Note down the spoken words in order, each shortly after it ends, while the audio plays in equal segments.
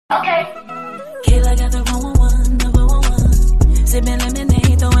Okay. Kayla got the 111, number one. Sipping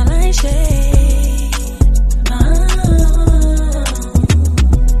lemonade, throwing light shade.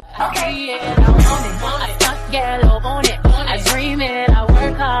 Okay, yeah, I want it. I fuck yellow on it. I dream it, I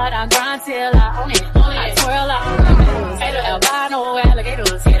work hard, I grind till I own it. I twirl out the albino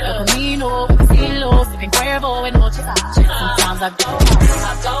alligators. El Camino, Casino, sipping Cuervo and Noche. Sometimes I go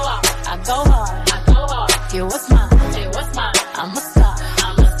hard. Yeah, what's mine? I'm a star.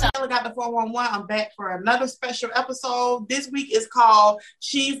 I got the 411. I'm back for another special episode. This week is called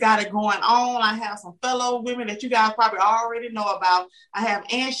She's Got It Going On. I have some fellow women that you guys probably already know about. I have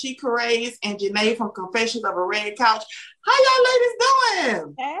Anshie Carraze and Janae from Confessions of a Red Couch. How y'all ladies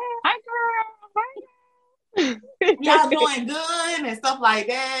doing? Hey. Hi, girl. Y'all doing good and stuff like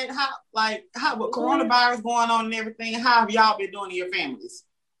that? How with coronavirus going on and everything, how have y'all been doing in your families?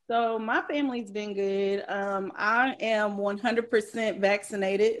 So my family's been good. I am 100%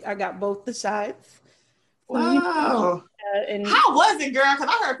 vaccinated. I got both the shots. Wow. And how was it, girl?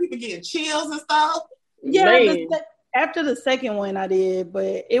 Because I heard people getting chills and stuff. Yeah, after the second one I did,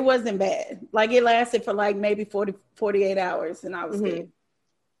 but it wasn't bad. Like it lasted for like maybe 48 hours and I was good.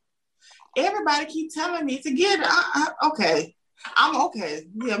 Everybody keep telling me to get it. Okay. I'm okay.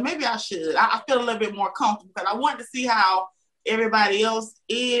 Yeah, maybe I should. I feel a little bit more comfortable because I wanted to see how everybody else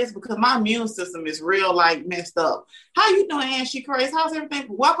is because my immune system is real like messed up. How you doing, Anshie Carraze? How's everything?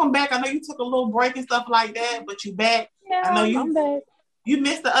 Welcome back. I know you took a little break and stuff like that, but you back. Yeah, I know I'm back. You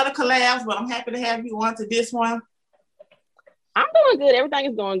missed the other collabs, but I'm happy to have you on to this one. I'm doing good. Everything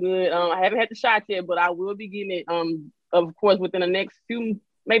is going good. I haven't had the shot yet, but I will be getting it. Of course, within the next few,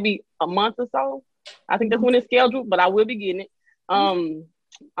 maybe a month or so. I think that's when it's scheduled, but I will be getting it. My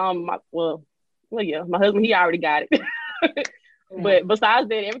husband, he already got it. But besides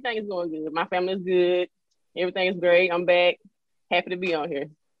that, everything is going good. My family is good. Everything is great. I'm back. Happy to be on here.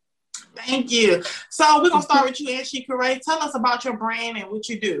 Thank you. So we're gonna start with you, Anshie Carraze. Tell us about your brand and what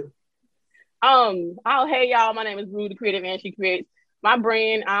you do. Hey y'all, my name is Rue, the creative Anshie Creates. My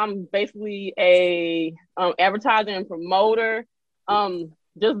brand, I'm basically a advertiser and promoter.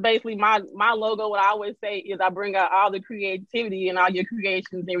 Just basically my logo, what I always say is I bring out all the creativity and all your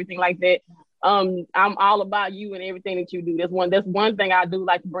creations and everything like that. I'm all about you and everything that you do. That's one thing I do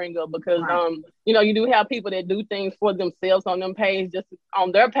like to bring up because you do have people that do things for themselves on them pages,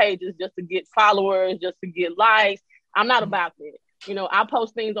 on their pages, just to get followers, just to get likes. I'm not about that. I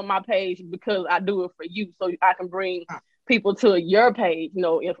post things on my page because I do it for you, so I can bring people to your page.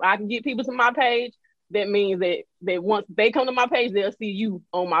 If I can get people to my page, that means that once they come to my page, they'll see you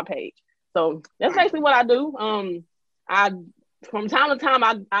on my page. So that's basically what I do. From time to time,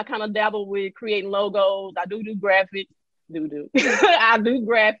 I kind of dabble with creating logos. I do graphics. I do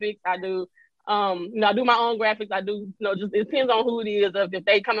graphics. I do, I do my own graphics. I do, just it depends on who it is. If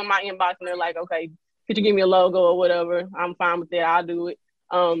they come in my inbox and they're like, okay, could you give me a logo or whatever? I'm fine with that. I'll do it.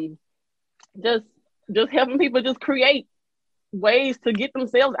 Just helping people just create ways to get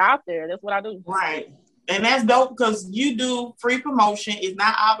themselves out there. That's what I do. Right. And that's dope because you do free promotion. It's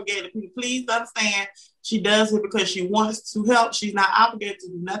not obligated. Please understand, she does it because she wants to help. She's not obligated to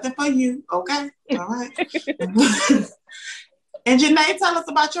do nothing for you. Okay? All right. And Janae, tell us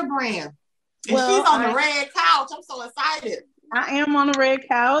about your brand. And she's on the red couch. I'm so excited. I am on the red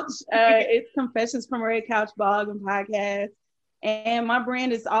couch. It's Confessions from a Red Couch blog and podcast. And my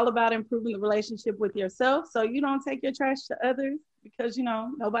brand is all about improving the relationship with yourself so you don't take your trash to others because,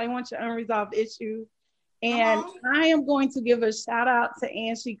 nobody wants your unresolved issues. And I am going to give a shout out to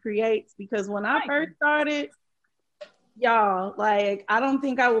Anshie Creates because when I first started, y'all, I don't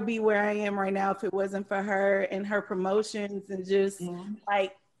think I would be where I am right now if it wasn't for her and her promotions and just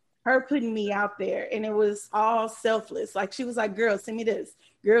her putting me out there. And it was all selfless. She was like, girl, send me this.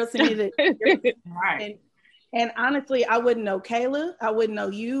 Girl, send me this. Right. And honestly, I wouldn't know Kayla, I wouldn't know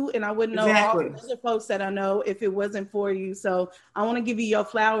you, and I wouldn't know all the other folks that I know if it wasn't for you. So I want to give you your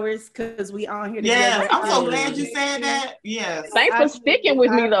flowers because we on here together. Yes, I'm so glad you said that. Yes. Thanks for sticking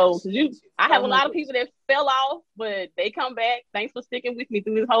with me though. I have a lot of people that fell off, but they come back. Thanks for sticking with me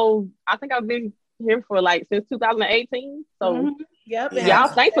through this whole, I think I've been here for since 2018. So yep. Y'all,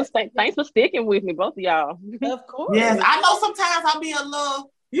 thanks for sticking with me, both of y'all. Of course. Yes, I know sometimes I'll be a little,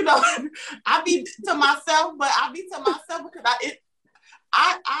 I be to myself, but I be to myself because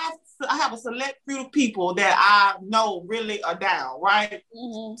I have a select few people that I know really are down, right?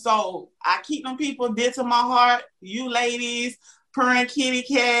 So I keep them people dear to my heart. You ladies, Purring Kitty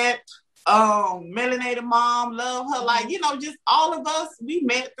Cat, Melanated Mom, love her. Just all of us, we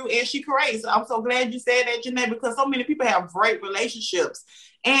met through Anshie Carraze. So I'm so glad you said that, Janae, because so many people have great relationships.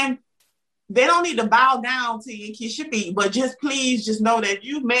 And they don't need to bow down to you and kiss your feet, but please know that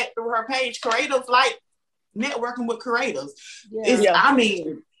you met through her page. Creatives like networking with creatives. I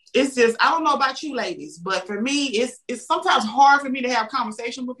mean, it's just, I don't know about you ladies, but for me, it's sometimes hard for me to have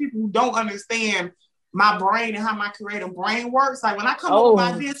conversations with people who don't understand my brain and how my creative brain works. Like when I come up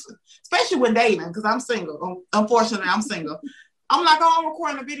about this, especially with dating, because I'm single. Unfortunately, I'm single. I'm like, I'm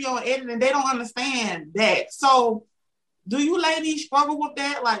recording a video and editing. They don't understand that. So do you ladies struggle with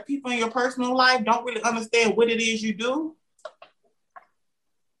that? Like people in your personal life don't really understand what it is you do?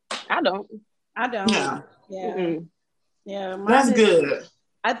 I don't. Yeah. Mm-hmm. Yeah. That's good.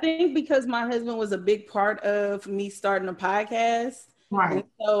 I think because my husband was a big part of me starting a podcast. Right. And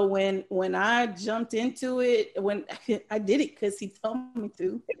so when I jumped into it, when I did it because he told me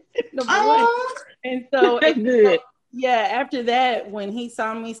to. And so that's good. After that, when he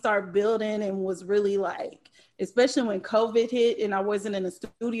saw me start building and was really like, especially when COVID hit and I wasn't in the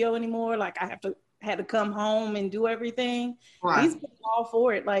studio anymore, like I had to come home and do everything. Right. He's been all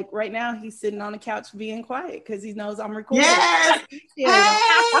for it. Like right now, he's sitting on the couch being quiet because he knows I'm recording. Yes. Hey.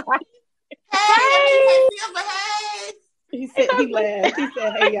 He laughed. He said, "Hey,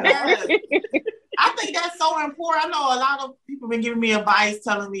 y'all." Yes. I think that's so important. I know a lot of people been giving me advice,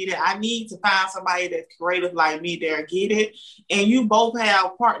 telling me that I need to find somebody that's creative like me there, get it. And you both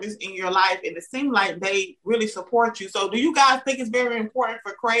have partners in your life, and it seems like they really support you. So do you guys think it's very important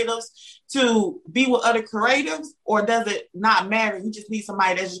for creatives to be with other creatives, or does it not matter? You just need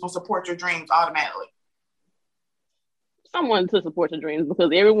somebody that's just going to support your dreams automatically? Someone to support your dreams,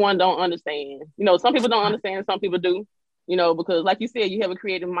 because everyone don't understand. You know, some people don't understand, some people do. You know, because like you said, you have a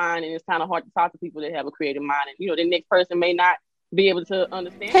creative mind, and it's kind of hard to talk to people that have a creative mind. And, you know, the next person may not be able to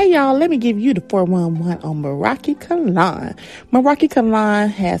understand. Hey, y'all, let me give you the 411 on Meraki Kalan. Meraki Kalan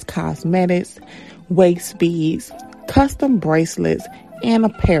has cosmetics, waist beads, custom bracelets, and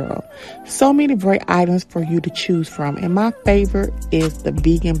apparel. So many great items for you to choose from. And my favorite is the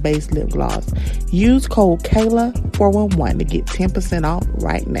vegan-based lip gloss. Use code Kayla411 to get 10% off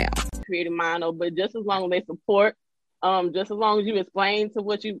right now. Creative mind, but just as long as they support, just as long as you explain to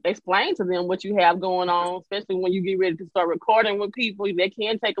them what you have going on, especially when you get ready to start recording with people, they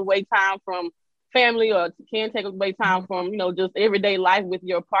can take away time from family, or can take away time from, you know, just everyday life with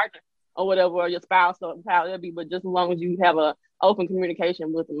your partner or whatever, or your spouse or however it be. But just as long as you have a open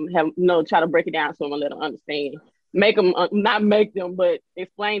communication with them, try to break it down to them and let them understand. Make them, not make them, but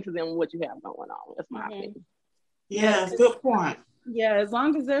explain to them what you have going on. That's my opinion. Yes, good point. Yeah, as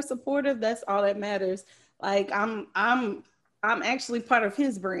long as they're supportive, that's all that matters. Like I'm actually part of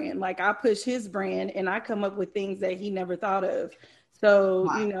his brand. Like I push his brand and I come up with things that he never thought of.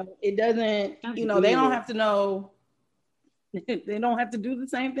 So, you know, it doesn't, you know, they don't have to know, they don't have to do the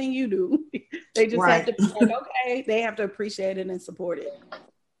same thing you do. They just have to be like, okay, they have to appreciate it and support it.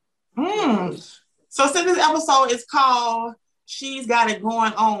 So since this episode is called She's Got It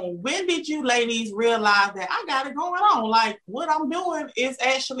Going On, when did you ladies realize that I got it going on? Like what I'm doing is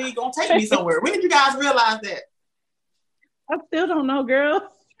actually going to take me somewhere. When did you guys realize that? I still don't know, girl.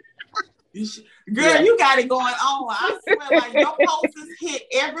 You got it going on. I swear, like your posts hit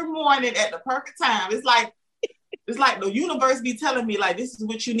every morning at the perfect time. It's like the universe be telling me like this is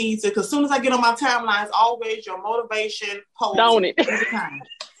what you need to. Because as soon as I get on my timeline, it's always your motivation post. Don't it? Every time.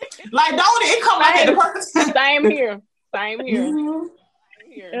 Like don't it? It come like at the perfect time. Same here. Mm-hmm.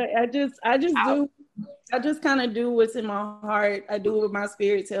 I just kind of do what's in my heart. I do what my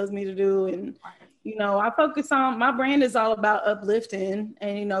spirit tells me to do. And, you know, I focus on, my brand is all about uplifting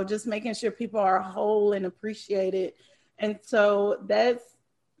and, you know, just making sure people are whole and appreciated. And so to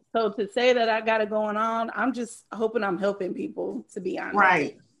say that I got it going on, I'm just hoping I'm helping people, to be honest.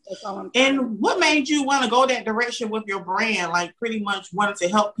 Right. That's all I'm And what made you want to go that direction with your brand? Like pretty much wanted to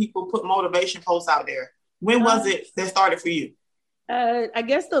help people put motivation posts out there. When was it that started for you? I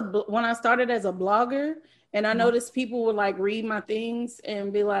guess when I started as a blogger, and I noticed people would like read my things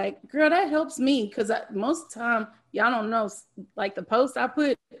and be like, girl, that helps me. Because most of the time, y'all don't know, like the posts I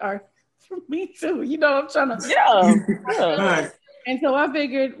put are for me too. You know, I'm trying to. Yeah. And so I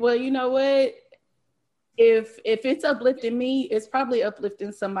figured, well, you know what? If it's uplifting me, it's probably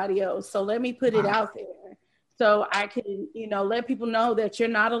uplifting somebody else. So let me put it out there so I can, you know, let people know that you're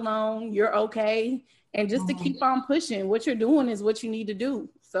not alone, you're okay. And just to keep on pushing, what you're doing is what you need to do.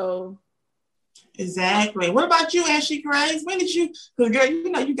 So. Exactly. What about you, Ashley Grace? When did you? Because girl, you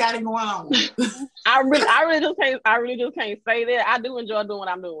know you got it going on. I really just can't say that. I do enjoy doing what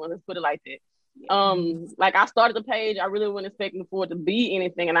I'm doing. Let's put it like that. Like I started the page, I really wasn't expecting for it to be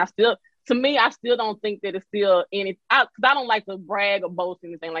anything, and I still don't think that it's still any. Because I don't like to brag or boast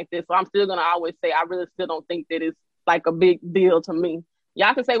anything like this, so I'm still gonna always say I really still don't think that it's like a big deal to me.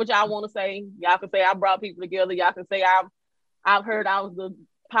 Y'all can say what y'all want to say. Y'all can say I brought people together. Y'all can say I've heard I was the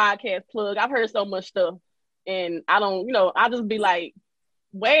podcast plug. I've heard so much stuff, and I don't, I just be like,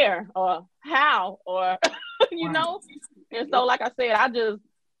 where or how or And so, like I said,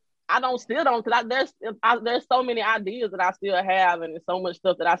 still don't, because there's so many ideas that I still have, and there's so much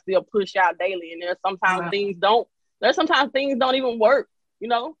stuff that I still push out daily, and there's sometimes things don't even work,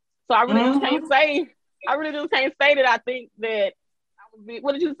 So I really just can't say. I really just can't say that I think that I would be.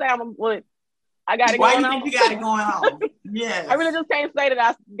 What did you say? I got it Why going you on. think you got it going on? Yeah. I really just can't say that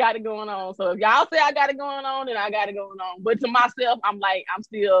I got it going on. So if y'all say I got it going on, then I got it going on. But to myself, I'm like, I'm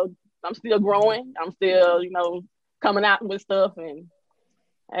still growing. I'm still, coming out with stuff. And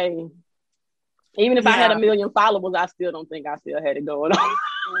hey, even if I had 1 million followers, I still don't think I still had it going on.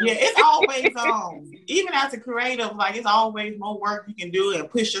 Yeah, it's always even as a creative, like it's always more work you can do and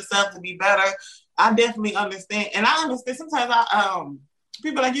push yourself to be better. I definitely understand, and I understand. Sometimes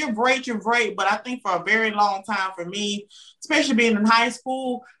people are like you're great, but I think for a very long time for me, especially being in high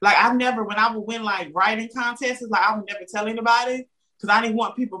school, like when I would win like writing contests, like I would never tell anybody because I didn't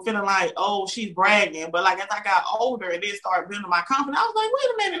want people feeling like, oh, she's bragging. But like as I got older and then started building my confidence, I was like,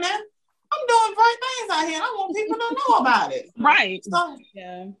 wait a minute now. I'm doing great things out here, and I want people to know about it. Right. So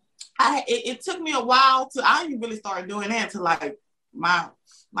yeah, it took me a while I didn't really start doing that until like my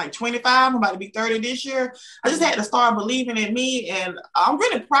 25. I'm about to be 30 this year. I just had to start believing in me, and I'm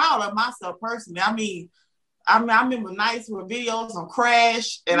really proud of myself personally. I mean, I remember nights with videos on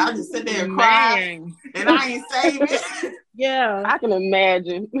Crash, and I just sit there and cry, and I ain't saving. Yeah, I can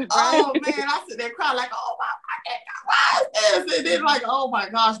imagine. Oh man, I sit there and cry like, oh my, why is this? And then like, oh my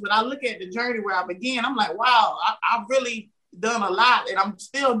gosh. But I look at the journey where I began. I'm like, wow, I've really done a lot, and I'm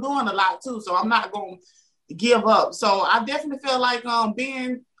still doing a lot too. So I'm not going to give up. So I definitely feel like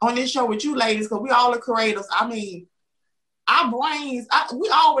being on this show with you ladies, because we all are creators. I mean, our brains, we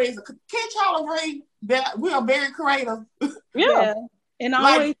always, can't y'all agree that we are very creative? Yeah. And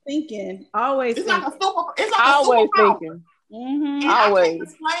always thinking. It's like a always superpower. Thinking. Mm-hmm. And I can't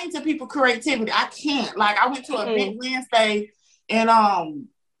explain to people creativity. I can't. Like I went to an event Wednesday, and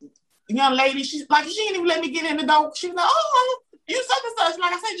young lady, she didn't even let me get in the door. She was like, "Oh, you such and such."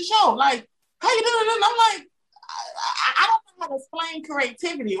 Like I said, the show. Like, how you doing? And I'm like, I don't know how to explain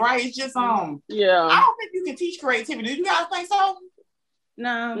creativity, right? It's just yeah. I don't think you can teach creativity. Do you guys think so?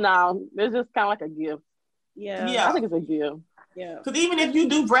 No, it's just kind of like a gift. Yeah, I think it's a gift. Yeah, because even if you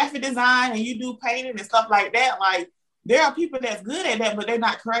do graphic design and you do painting and stuff like that, like there are people that's good at that, but they're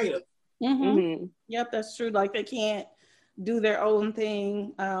not creative. Mm-hmm. Yep, that's true. Like they can't do their own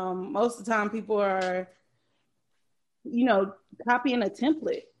thing. Most of the time, people are, copying a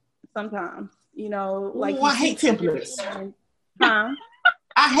template. Sometimes, like I hate templates. Huh?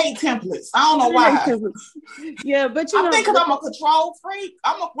 I hate templates. I don't know why. Yeah, but I think because I'm a control freak.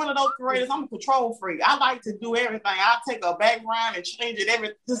 I'm one of those creators. I'm a control freak. I like to do everything. I take a background and change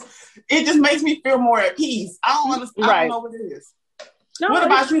it. It just makes me feel more at peace. I don't understand. Right. I don't know what it is. No, what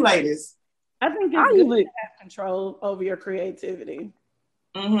about you, ladies? I think it's good to have control over your creativity.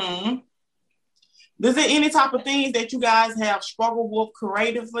 Mm-hmm. Is there any type of things that you guys have struggled with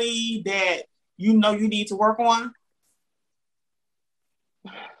creatively that you need to work on?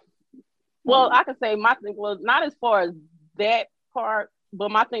 Well, I could say my thing was not as far as that part,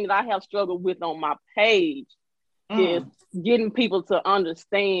 but my thing that I have struggled with on my page is getting people to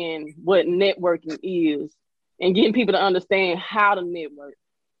understand what networking is and getting people to understand how to network.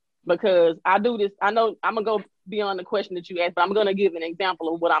 Because I do this, I know I'm going to go beyond the question that you asked, but I'm going to give an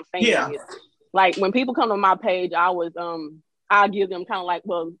example of what I'm saying. Yeah. Like when people come to my page, I give them kind of like,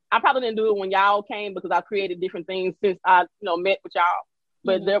 well, I probably didn't do it when y'all came because I created different things since I, met with y'all.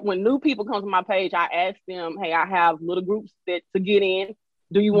 But when new people come to my page, I ask them, hey, I have little groups to get in.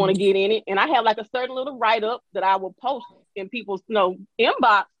 Do you want to get in it? And I have like a certain little write-up that I will post in people's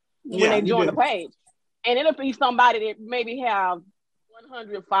inbox when they join the page. And it'll be somebody that maybe have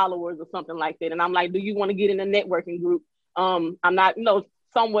 100 followers or something like that. And I'm like, do you want to get in a networking group? I'm not,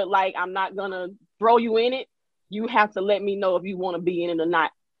 somewhat like, I'm not going to throw you in it. You have to let me know if you want to be in it or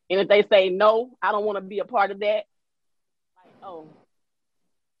not. And if they say, no, I don't want to be a part of that. Like, oh.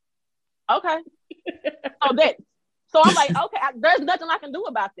 Okay. So I'm like, okay, there's nothing I can do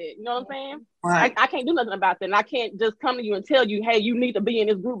about that. You know what I'm saying? Right. I can't do nothing about that. And I can't just come to you and tell you, hey, you need to be in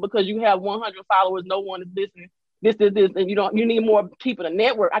this group because you have 100 followers. No one is listening. This, and you need more people to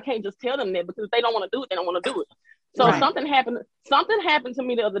network. I can't just tell them that because if they don't want to do it, they don't want to do it. So something happened to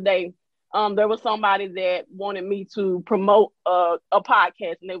me the other day. There was somebody that wanted me to promote a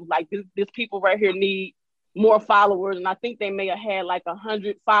podcast, and they was like, this people right here need more followers. And I think they may have had like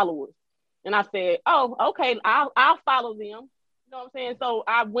 100 followers. And I said, oh, okay, I'll follow them. know what I'm saying? So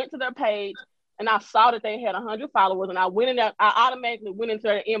I went to their page and I saw that they had 100 followers, and I went in there. I automatically went into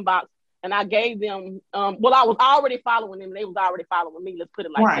their inbox and I gave them. Well, I was already following them. They was already following me. Let's put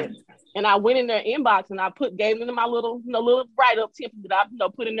it like that. And I went in their inbox and I gave them my little write up template that I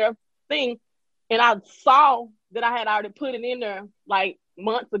put in their thing, and I saw that I had already put it in there like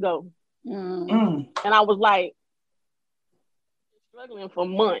months ago, and I was like struggling for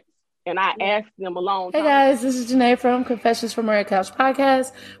months. And I asked them a long time. Hey guys, this is Janae from Confessions from a Red Couch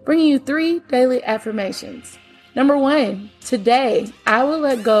podcast, bringing you 3 daily affirmations. Number 1, today I will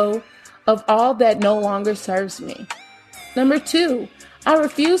let go of all that no longer serves me. Number 2, I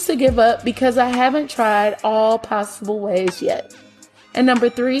refuse to give up because I haven't tried all possible ways yet. And number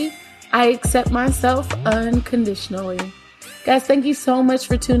 3, I accept myself unconditionally. Guys, thank you so much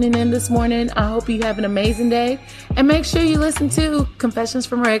for tuning in this morning. I hope you have an amazing day. And make sure you listen to Confessions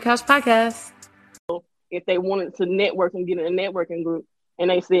from a Red Couch podcast. If they wanted to network and get in a networking group,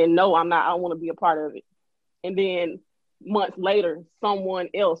 and they said, no, I'm not, I don't want to be a part of it. And then months later, someone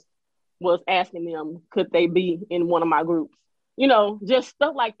else was asking them, could they be in one of my groups? You know, just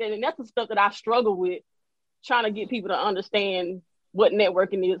stuff like that. And that's the stuff that I struggle with, trying to get people to understand what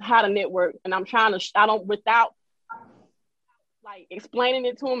networking is, how to network. And I'm trying to, without like explaining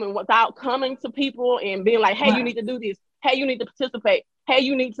it to them and without coming to people and being like, hey, you need to do this. Hey, you need to participate. Hey,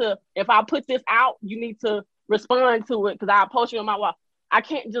 you need to, if I put this out, you need to respond to it because I'll post you on my wall. I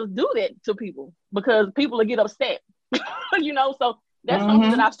can't just do that to people because people will get upset, you know? So that's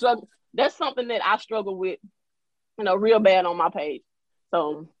something that I struggle. That's something that I struggle with, you know, real bad on my page.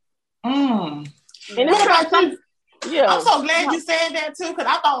 So, and it's about something, yeah. I'm so glad you said that too, because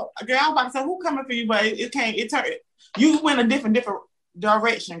I thought, girl, I was about to say, who coming for you, but it can't, it turned, you went a different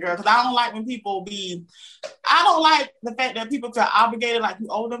direction, girl, because I don't like when people I don't like the fact that people feel obligated, like you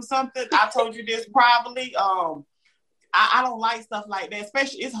owe them something. I told you this privately. I don't like stuff like that,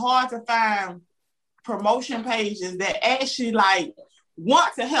 especially it's hard to find promotion pages that actually like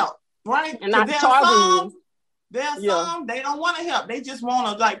want to help, right? And not charging you. There's some, they don't want to help. They just want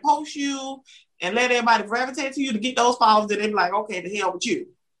to like post you and let everybody gravitate to you to get those followers that they be like, okay, the hell with you.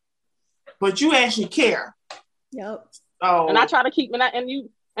 But you actually care. Yep. Oh. And I try to keep,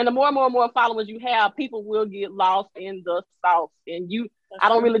 and the more and more followers you have, people will get lost in the sauce. And I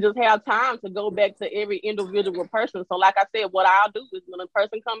don't really just have time to go back to every individual person. So like I said, what I'll do is when a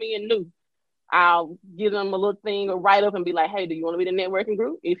person come in new, I'll give them a little thing or write up and be like, hey, do you want to be in the networking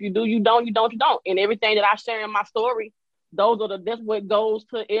group? If you do, you don't, you don't, you don't. And everything that I share in my story, that's what goes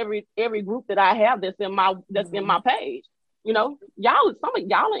to every group that I have that's in my page. You know, some of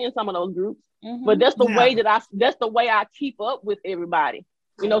y'all are in some of those groups, but that's the way I keep up with everybody.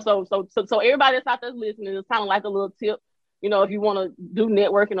 You know, so everybody that's out there listening is kind of like a little tip. You know, if you want to do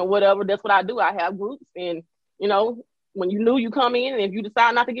networking or whatever, that's what I do. I have groups, and you know, when you come in, and if you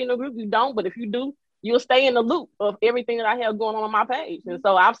decide not to get in a group, you don't. But if you do, you'll stay in the loop of everything that I have going on my page. And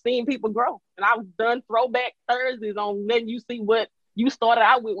so I've seen people grow, and I've done throwback Thursdays on letting you see what you started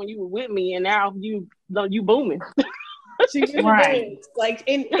out with when you were with me, and now you booming. Right. Like,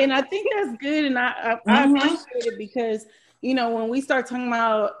 and I think that's good, and I appreciate it because, you know, when we start talking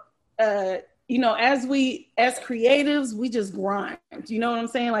about, you know, as creatives, we just grind. You know what I'm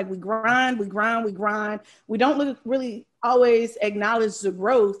saying? Like we grind. We don't really always acknowledge the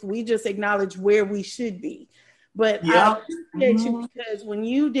growth. We just acknowledge where we should be. But I appreciate you because when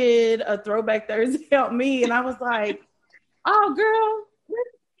you did a Throwback Thursday help me, and I was like, oh, girl.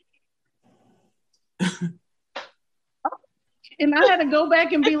 And I had to go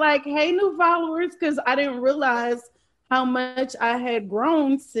back and be like, hey, new followers, because I didn't realize how much I had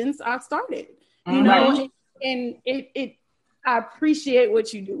grown since I started. You know, and I appreciate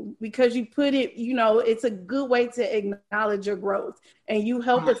what you do because you put it, you know, it's a good way to acknowledge your growth, and you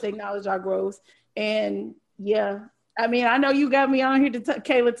help us acknowledge our growth. And yeah, I mean, I know you got me on here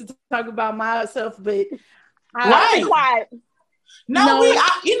Kayla, to talk about myself, but quiet. No, we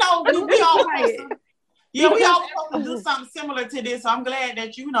all we all supposed to do something similar to this. So I'm glad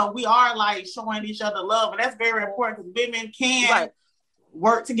that, you know, we are like showing each other love, and that's very important because women can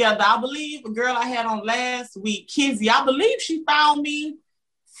work together. I believe a girl I had on last week, Kizzy, I believe she found me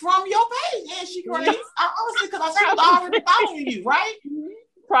from your page, and she crazy. Honestly, because she was already following you, right?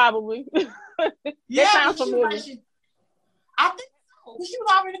 Probably. Yeah, I think so. She was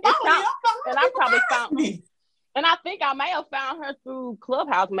already following you. And I probably found me. And I think I may have found her through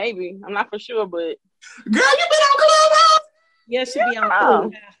Clubhouse, maybe. I'm not for sure, but girl, you been on Clubhouse? Yeah, she be on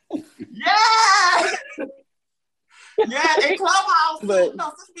Clubhouse. Yeah. Yeah, in Clubhouse, but, you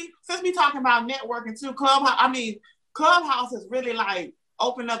know, since we talking about networking too, Clubhouse is really like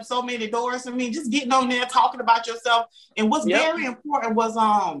opened up so many doors for me. Just getting on there, talking about yourself. And what's very important was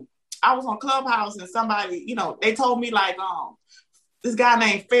I was on Clubhouse and somebody, you know, they told me like this guy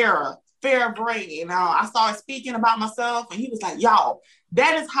named Farrah Bray, and I started speaking about myself, and he was like, y'all,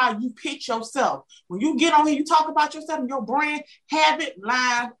 that is how you pitch yourself. When you get on here, you talk about yourself and your brand, have it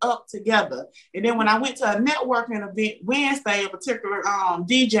lined up together. And then when I went to a networking event Wednesday, a particular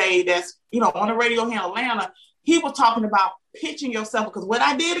DJ that's, you know, on the radio here in Atlanta, he was talking about pitching yourself, because what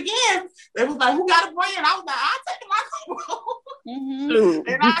I did again, they was like, who got a brand? I was like, I'll take my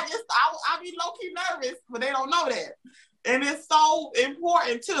And I be low-key nervous, but they don't know that. And it's so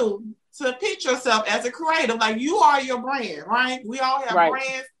important too to pitch yourself as a creative. Like, you are your brand, right? We all have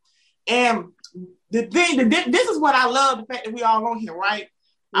brands. And the thing, this is what I love, the fact that we all on here, right?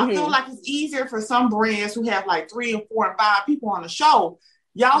 I feel like it's easier for some brands who have like 3 and 4 and 5 people on the show.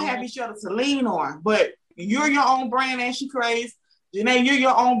 Y'all have each other to lean on, but you're your own brand, and she creates. Janae, you're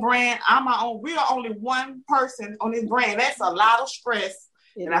your own brand. I'm my own. We are only one person on this brand. That's a lot of stress,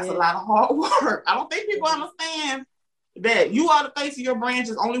 and that's a lot of hard work. I don't think people understand that you are the face of your brand.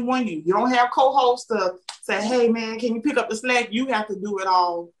 Just only one you. You don't have co-hosts to say, hey man, can you pick up the slack? You have to do it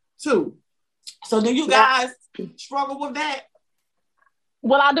all too. So do you guys struggle with that?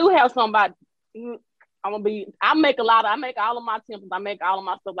 Well, I do have somebody. I make all of my templates, I make all of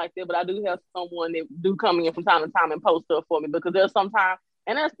my stuff like that, but I do have someone that do come in from time to time and post stuff for me, because there's sometimes,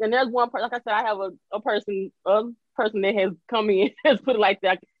 and there's one person, like I said, I have a person that has come in, has put it like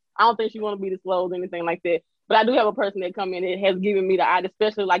that. I don't think she want to be disclosed or anything like that, but I do have a person that come in that has given me the idea,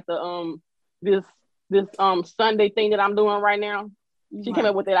 especially like the this Sunday thing that I'm doing right now. She came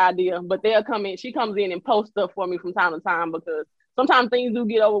up with that idea, but they'll come in, she comes in and posts stuff for me from time to time, because sometimes things do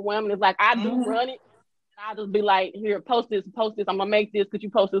get overwhelming. It's like, I do run it. I'll just be like, here, post this. I'm going to make this. Could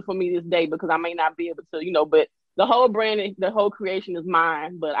you post this for me this day? Because I may not be able to, you know, but the whole brand, the whole creation is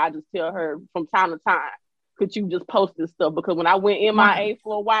mine. But I just tell her from time to time, could you just post this stuff? Because when I went MIA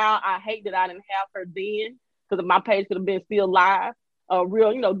for a while, I hate that I didn't have her then, because my page could have been still live,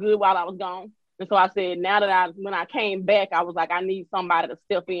 real, you know, good while I was gone. And so I said, now that when I came back, I was like, I need somebody to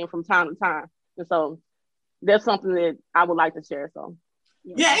step in from time to time. And so that's something that I would like to share. So.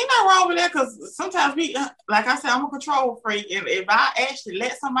 Yeah, ain't nothing wrong with that, because sometimes like I said, I'm a control freak, and if I actually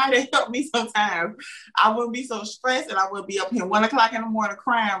let somebody help me sometimes, I wouldn't be so stressed, and I would be up here 1 o'clock in the morning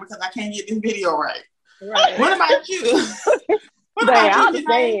crying because I can't get this video right. What about you? I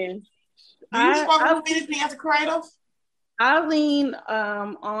understand. Do you struggle with anything as a creative? I lean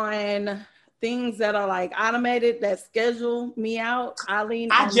on things that are like automated, that schedule me out.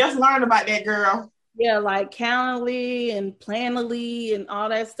 I just learned about that, girl. Yeah, like Calendly and Planoly and all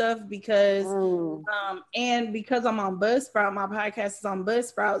that stuff, because and because I'm on Buzzsprout, my podcast is on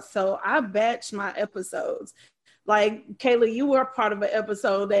Buzzsprout, so I batch my episodes. Like, Kayla, you were part of an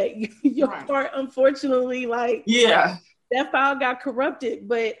episode that your part, unfortunately, like, that file got corrupted,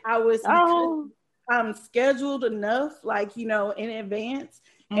 but I was because I'm scheduled enough, like, you know, in advance,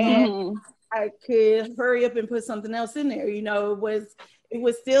 and I could hurry up and put something else in there. You know, it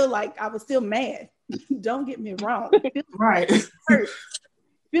was still like, I was still mad. Don't get me wrong.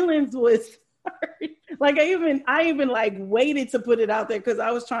 Feelings was hurt. Like, I even like waited to put it out there because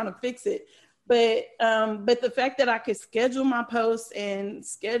I was trying to fix it. But the fact that I could schedule my posts and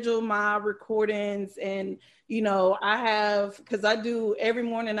schedule my recordings, and, you know, because I do every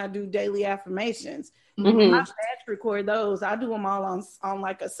morning, I do daily affirmations. I batch record those. I do them all on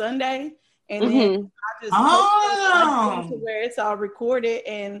like a Sunday. And then I just post to where it's all recorded,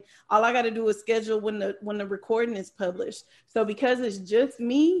 and all I got to do is schedule when the recording is published. So because it's just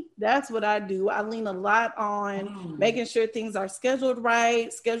me, that's what I do. I lean a lot on making sure things are scheduled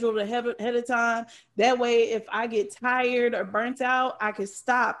right, scheduled ahead of time. That way, if I get tired or burnt out, I can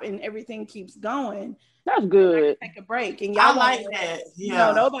stop and everything keeps going. That's good. Take a break, and y'all like that. You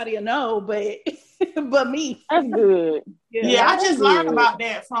know, nobody will know, but me. That's good. Yeah, I just learned about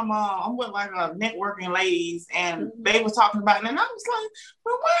that from I'm with like a networking ladies, and they was talking about it, and I was like,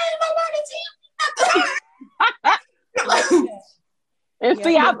 well, why ain't nobody tell me nothing? And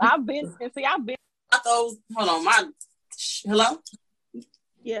see, I've been those. Hold on, hello.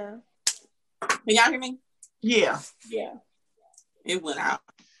 Yeah. Can y'all hear me? Yeah. It went out.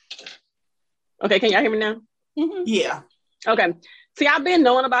 Okay, can y'all hear me now? Yeah. Okay. See, I've been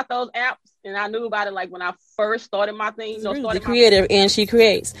knowing about those apps, and I knew about it like when I first started my thing. The creative And She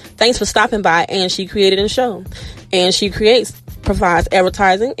Creates. Thanks for stopping by And She Created and Show. And She Creates provides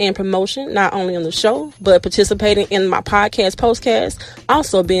advertising and promotion not only on the show, but participating in my postcast,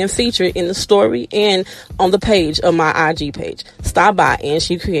 also being featured in the story and on the page of my IG page. Stop by And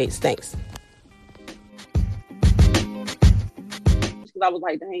She Creates. Thanks. because I was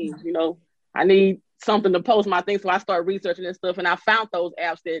like, dang, I need something to post my things. So I started researching and stuff, and I found those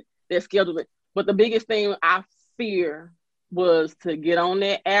apps that schedule it. But the biggest thing I fear was to get on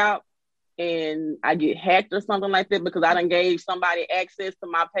that app and I get hacked or something like that, because I done gave somebody access to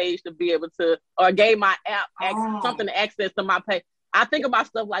my page to be able to, or gave my app something to access to my page. I think about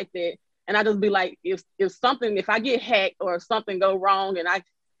stuff like that, and I just be like, if I get hacked or if something go wrong, and I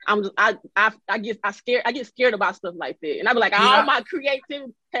get scared about stuff like that, and I be like, all my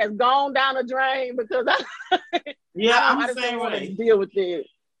creativity has gone down the drain because I just don't want to deal with it.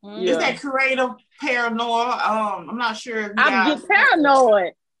 It's that creative paranoia. I'm not sure. If I get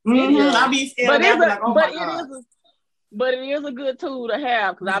paranoid. I'll be scared. But it is a good tool to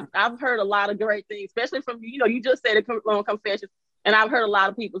have, because I've heard a lot of great things, especially from you just said it on Confessions, and I've heard a lot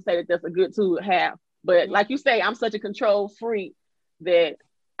of people say that that's a good tool to have. But like you say, I'm such a control freak that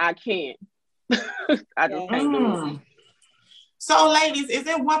I can't. I just can't do it. So, ladies, is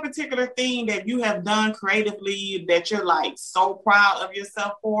there one particular thing that you have done creatively that you're like so proud of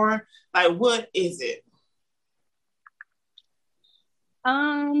yourself for? Like, what is it?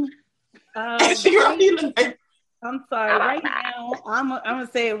 I'm sorry. Right now, I'm gonna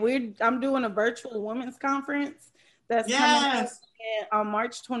say I'm doing a virtual women's conference that's coming up on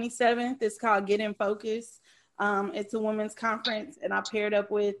March 27th. It's called Get in Focus. It's a women's conference, and I paired up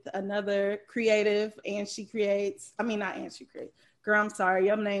with another creative, and she creates. I mean, not and she creates. Girl, I'm sorry.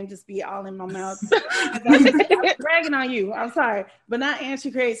 Your name just be all in my mouth. I'm bragging on you. I'm sorry, but not and she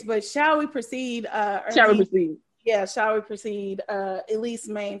creates. But Shall We Proceed? Shall We Proceed? Yeah, Shall We Proceed? Elise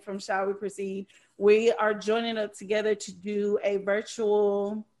Main from Shall We Proceed. We are joining up together to do a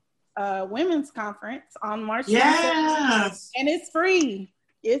virtual women's conference on March 27th, and it's free.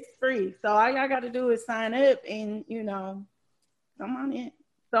 It's free. So all y'all got to do is sign up and, come on in.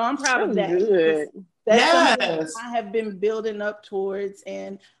 So I'm proud of that. Good. That's something I have been building up towards,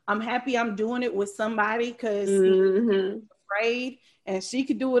 and I'm happy I'm doing it with somebody, because afraid, and she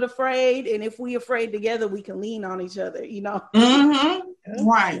could do it afraid. And if we afraid together, we can lean on each other,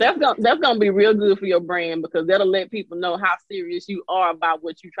 Right. That's gonna be real good for your brand, because that'll let people know how serious you are about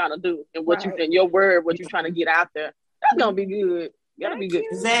what you're trying to do and what you and your word, what you're trying to get out there. That's gonna be good. That'll be good.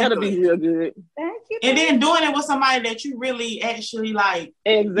 Exactly. That'll be real good. Thank you. And then doing it with somebody that you really actually like,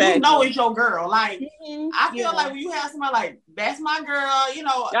 exactly, it's your girl. Like, I feel like when you have somebody like, that's my girl, I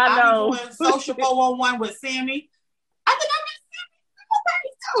know. I be doing Social 411 with Sammy. I think I met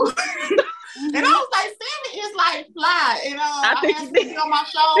Sammy too. And I was like, Sammy is like fly. And I asked her to be on my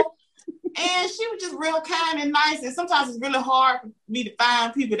show. And she was just real kind and nice. And sometimes it's really hard for me to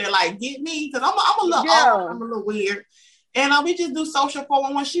find people that like get me, because I'm a little off, I'm a little weird. And we just do Social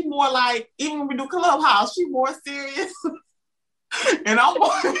 411. She more like, even when we do Clubhouse, she more serious. And I'm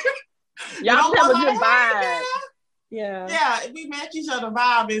more... Y'all have a good vibe. Yeah, we match each other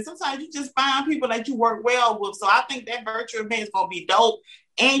vibe. And sometimes you just find people that you work well with. So I think that virtual event is going to be dope.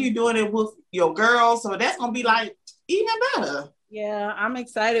 And you're doing it with your girls. So that's going to be like even better. Yeah, I'm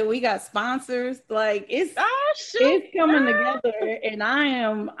excited. We got sponsors. Like it's coming together, and I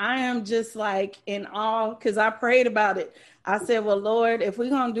am just like in awe, because I prayed about it. I said, well, Lord, if we're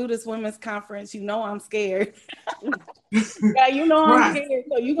gonna do this women's conference, I'm scared. Yeah, I'm scared.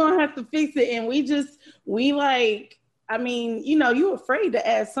 So you're gonna have to fix it. And you're afraid to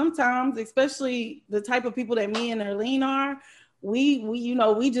ask sometimes, especially the type of people that me and Arlene are.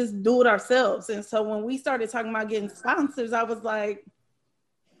 We just do it ourselves. And so when we started talking about getting sponsors, I was like,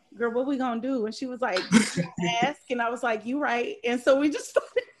 girl, what we gonna do? And she was like, ask. And I was like, you right. And so we just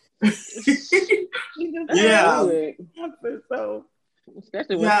started. So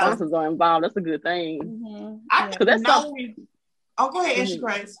especially when sponsors are involved, that's a good thing. Go ahead, Ashley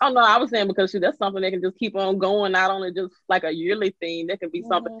Grace. Oh no, I was saying because that's something that can just keep on going, not only just like a yearly thing. That can be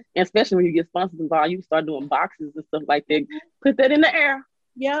something, and especially when you get sponsors involved, you can start doing boxes and stuff like that. Put that in the air.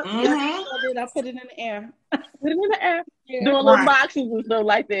 Yeah, I put it in the air. Put it in the air. Yeah. Doing little boxes and stuff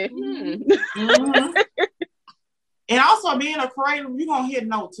like that. And also being a creative, you're gonna hit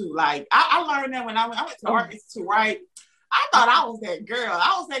no too. Like I learned that when I went to art institute, right? I thought I was that girl.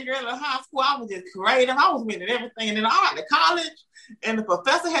 I was that girl in high school. I was just creative. I was winning everything. And then I went to college, and the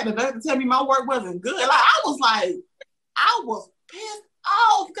professor had the nerve to tell me my work wasn't good. Like I was pissed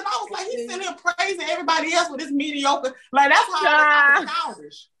off, because I was like, he's sitting here praising everybody else with this mediocre. Like that's how I was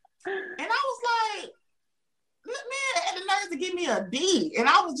childish. And I was like, man, had the nerve to give me a D. And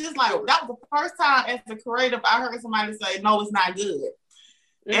I was just like, that was the first time as a creative I heard somebody say, no, it's not good.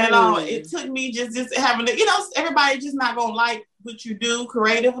 And it took me just having to, everybody just not gonna like what you do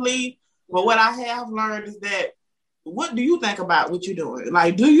creatively. But what I have learned is that, what do you think about what you're doing?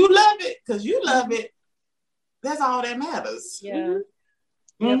 Like, do you love it? Because you love it. That's all that matters. Yeah.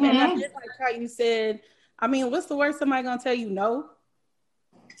 Yep. And I Mhm. did like how you said, I mean, what's the worst somebody gonna tell you no?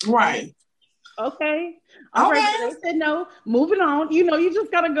 Right. Okay. All right. Okay. They said no. Moving on. You know, you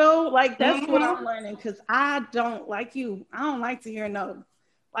just gotta go. Like that's what Mhm. I'm learning because I don't like you. I don't like to hear no.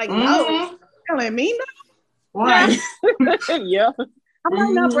 Like no, Mhm. telling me no. Right. Yeah. I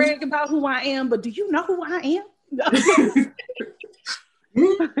might not Mhm. brag about who I am, but do you know who I am? Mhm.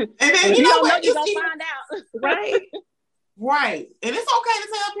 And then If you you know don't know, what? you're It's gonna even find out. Right. right, and it's okay to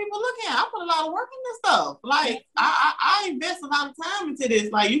tell people, look here, I put a lot of work in this stuff. Like I invest a lot of time into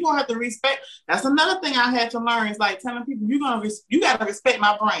this. Like you're gonna have to respect. That's another thing I had to learn. Is like telling people you gotta respect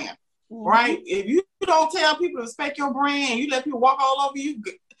my brand, right? If you don't tell people to respect your brand, and you let people walk all over you.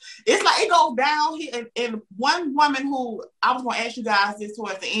 It's like it goes down here. And one woman who I was gonna ask you guys this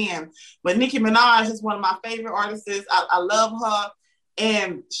towards the end, but Nicki Minaj is one of my favorite artists. I love her.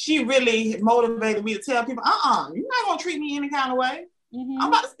 And she really motivated me to tell people, you're not gonna treat me any kind of way. I'm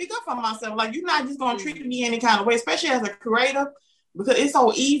about to speak up for myself. Like you're not just gonna treat me any kind of way, especially as a creator, because it's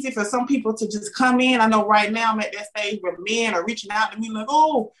so easy for some people to just come in. I know right now I'm at that stage where men are reaching out to me like,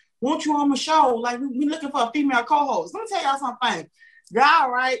 oh, want you on my show? Like we looking for a female co-host. Let me tell y'all something. Guy,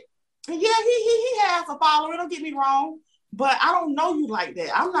 right? Yeah, he has a following. Don't get me wrong, but I don't know you like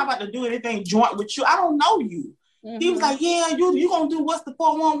that. I'm not about to do anything joint with you. I don't know you. He was like, yeah, you gonna do what's the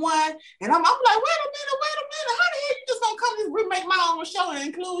 411? And I'm like, wait a minute. How the hell you just gonna come and remake my own show and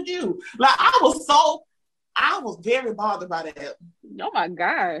include you? Like I was very bothered by that. Oh my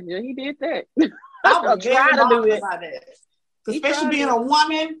God. Yeah, he did that. I was very bothered do it. by that. Especially being a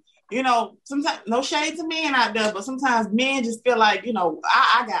woman, you know, sometimes no shade to men out there, but sometimes men just feel like, you know,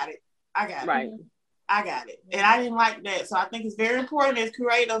 I got it. Right. I got it. And I didn't like that. So I think it's very important as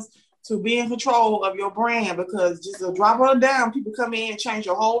creators to be in control of your brand, because just a drop of a dime, people come in and change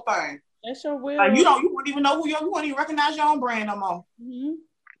your whole thing. That sure will. Like you won't even know you won't even recognize your own brand no more.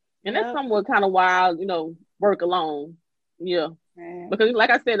 And that's somewhat kind of wild, you know, work alone. Yeah. Because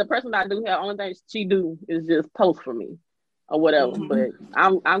like I said, the person I do have, only thing she do is just post for me or whatever. But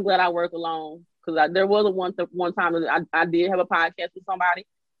I'm glad I work alone, because there was one time that I did have a podcast with somebody,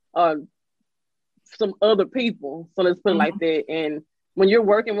 some other people. So let's put it like that. And when you're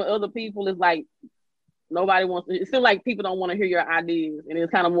working with other people, it's like nobody wants to. It seems like people don't want to hear your ideas, and it's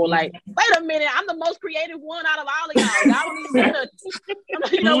kind of more like, wait a minute, I'm the most creative one out of all of y'all. Y'all don't even want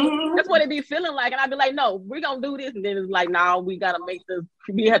to. You know, that's what it be feeling like. And I'd be like, no, we're gonna do this, and then it's like, no, we gotta make this.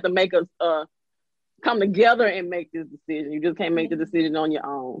 We have to make us come together and make this decision. You just can't make the decision on your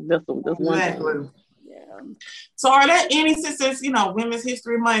own. That's one thing. Yeah. So are there any, since it's, you know, Women's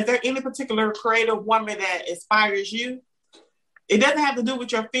History Month, is there any particular creative woman that inspires you? It doesn't have to do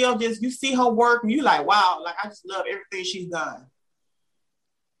with your field, just you see her work and you like, wow, like I just love everything she's done.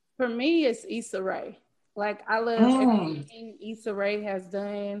 For me, it's Issa Rae. Like I love everything Issa Rae has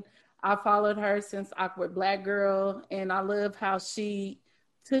done. I followed her since Awkward Black Girl, and I love how she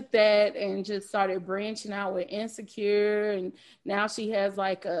took that and just started branching out with Insecure, and now she has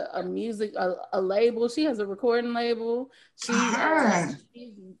like a music a label. She has a recording label. She's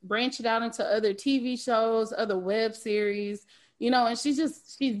branching out into other TV shows, other web series, you know, and she's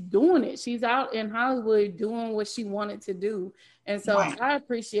doing it. She's out in Hollywood doing what she wanted to do. And so I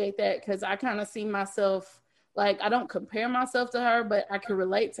appreciate that, because I kind of see myself, like, I don't compare myself to her, but I can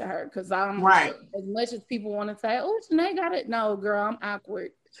relate to her, because I'm as much as people want to say, oh, Janae got it. No, girl, I'm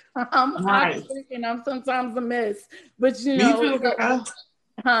awkward. I'm awkward, and I'm sometimes a mess. But you know, me too, girl.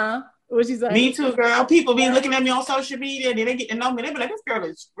 What she say? Me too, girl. People be looking at me on social media, and then they get to know me. They be like, this girl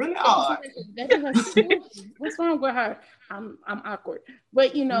is really odd. What's wrong with her? I'm awkward.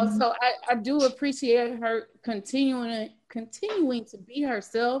 But you know, so I do appreciate her continuing to be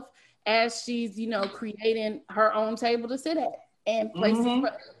herself as she's, you know, creating her own table to sit at and places for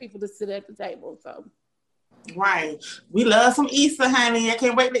other people to sit at the table. So we love some Issa, honey. I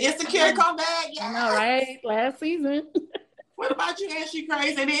can't wait to Insecure come back. I know, right? Last season. What about you, Ain't She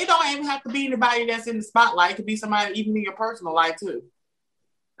Crazy? And it don't even have to be anybody that's in the spotlight. It could be somebody even in your personal life too.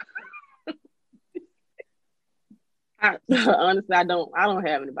 Honestly, I don't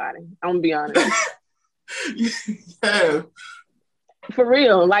have anybody. I'm gonna be honest. Yeah. For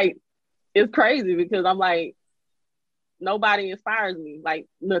real, like, it's crazy, because I'm like, nobody inspires me, like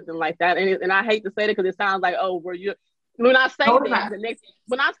nothing like that. And I hate to say that, because it sounds like, oh, when I say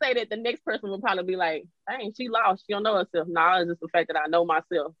that, the next person will probably be like, dang, she lost. She don't know herself. No, it's just the fact that I know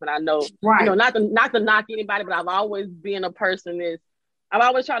myself, and I know, you know, not to knock anybody, but I've always been a person I've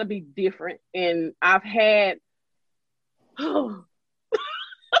always tried to be different, and I've had.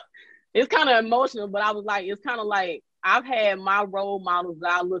 It's kind of emotional, but I was like, it's kind of like I've had my role models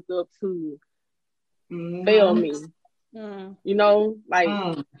that I looked up to fail me. You know,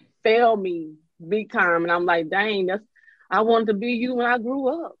 like failed me big time, and I'm like, dang, I wanted to be you when I grew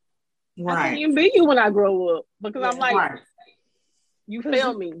up. Right. I couldn't even be you when I grow up because I'm like, right. You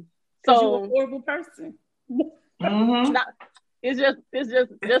failed me. So you're a horrible person. It's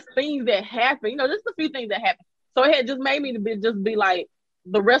just things that happen. You know, just a few things that happen. So it had just made me to be like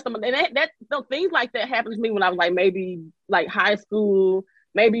the rest of my, and things like that happened to me when I was like maybe like high school,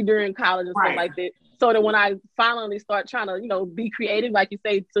 maybe during college and stuff like that. So that when I finally start trying to, you know, be creative, like you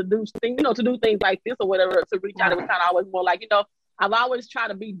say, to do things, you know, to do things like this or whatever, to reach out, it was kind of always more like, you know, I've always tried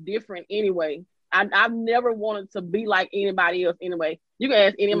to be different anyway. I've never wanted to be like anybody else anyway. You can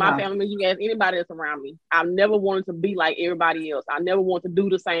ask any of my family members, you can ask anybody that's around me. I've never wanted to be like everybody else. I never want to do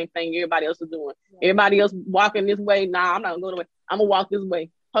the same thing everybody else is doing. Everybody else walking this way, nah, I'm not gonna go the way. I'm gonna walk this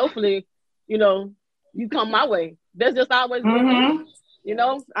way. Hopefully, you know, you come my way. That's just always been me. You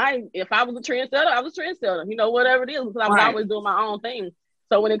know, if I was a trendsetter, I was a trendsetter. You know, whatever it is, because I was always doing my own thing.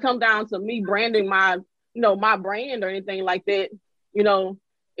 So when it comes down to me branding my, you know, my brand or anything like that, you know,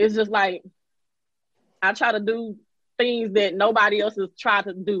 it's just like I try to do things that nobody else has tried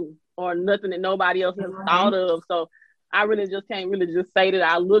to do or nothing that nobody else has thought of. So I really just can't really just say that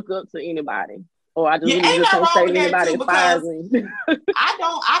I look up to anybody, or I just really just can't say that anybody inspires me.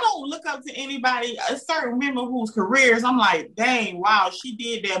 I don't look up to anybody. A certain women whose careers I'm like, dang, wow, she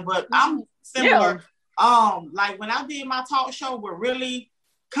did that. But I'm similar. Like when I did my talk show, what really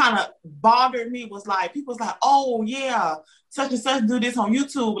kind of bothered me was like people was like, oh yeah, such and such do this on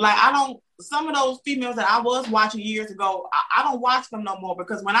YouTube. Like some of those females that I was watching years ago, I don't watch them no more,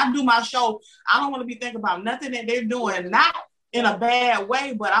 because when I do my show, I don't want to be thinking about nothing that they're doing, not in a bad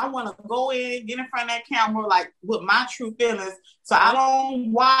way, but I want to go in, get in front of that camera, like with my true feelings. So I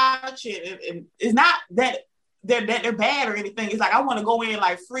don't watch it. And it's not that they're bad or anything. It's like I want to go in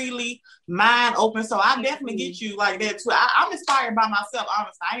like freely, mind open. So I definitely get you like that too. I'm inspired by myself,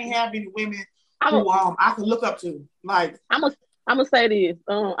 honestly. I didn't have any women who I can look up to. Like I'm gonna say this.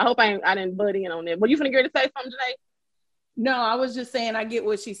 I hope I didn't butt in on that. But you finna get to say something, Janae? No, I was just saying I get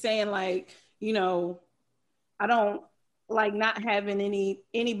what she's saying. Like, you know, I don't like not having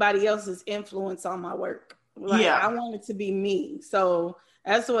anybody else's influence on my work. Like, I want it to be me. So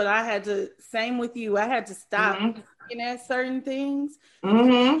that's what I had to. Same with you. I had to stop looking at certain things.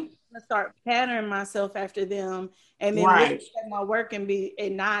 To start patterning myself after them, and then look at my work and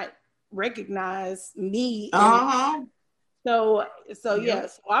not recognize me. So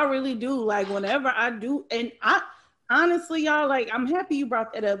yes, I really do. Like whenever I do, and I honestly, y'all, like I'm happy you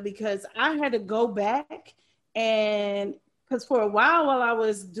brought that up, because I had to go back, and because for a while I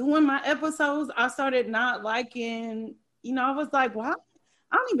was doing my episodes, I started not liking, you know, I was like, wow,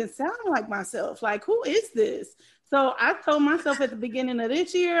 I don't even sound like myself. Like, who is this? So I told myself at the beginning of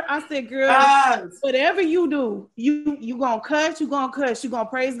this year, I said, girl, whatever you do, you gonna cuss, you gonna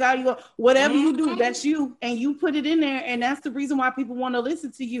praise God, whatever you do, that's you. And you put it in there. And that's the reason why people want to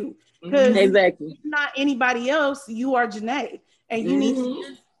listen to you. Because you're not anybody else, you are Janae. And you need to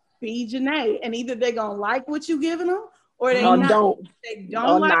just be Janae. And either they're gonna like what you giving them, or they don't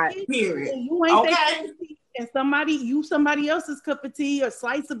like it. Period. And you ain't and somebody else's cup of tea or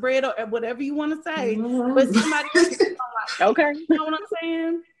slice of bread or whatever you want to say, but somebody else don't like it. You know what I'm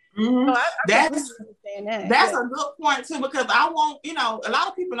saying? So I that's a good point too, because I won't, you know, a lot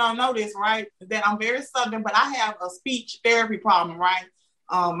of people don't know this, right? That I'm very Southern, but I have a speech therapy problem, right?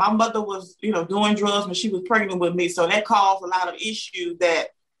 My mother was, you know, doing drugs when she was pregnant with me, so that caused a lot of issues that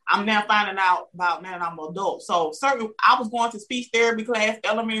I'm now finding out about now that I'm an adult. So I was going to speech therapy class,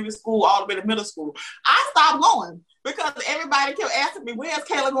 elementary school, all the way to middle school. I stopped going because everybody kept asking me, where's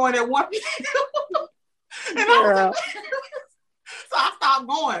Kayla going at 1 p.m.? So I stopped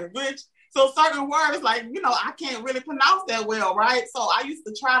going, so certain words, like, you know, I can't really pronounce that well, right? So I used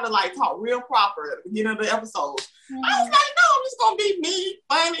to try to like talk real proper at the beginning of the episode. I was like, no, I'm just going to be me,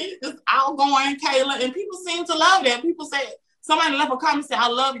 funny, just outgoing Kayla. And people seem to love that. People say, somebody left a comment and said, I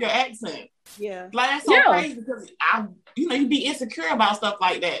love your accent. Yeah. Like, that's so crazy, because you be insecure about stuff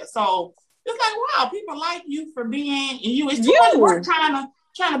like that. So it's like, wow, people like you for being you. It's too much work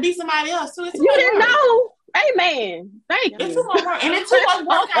trying to be somebody else too. You didn't know. Amen. Thank you. It's too much work. And it's too much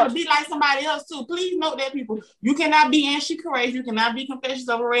work trying to be like somebody else too. Please note that, people. You cannot be And She Creates. You cannot be Confessions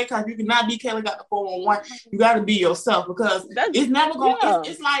of a Red Cup. You cannot be Kayla Got the 411. You got to be yourself, because it's never going to,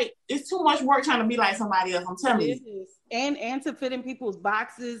 it's like, it's too much work trying to be like somebody else. I'm telling you. And to fit in people's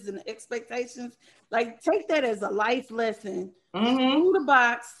boxes and expectations. Like, take that as a life lesson. Screw the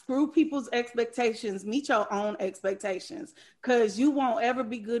box, screw people's expectations, meet your own expectations, because you won't ever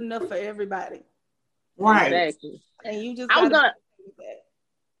be good enough for everybody. Right. Exactly. And you just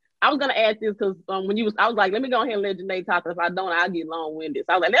I was gonna ask this because I was like, let me go ahead and let Janae talk. If I don't, I'll get long-winded.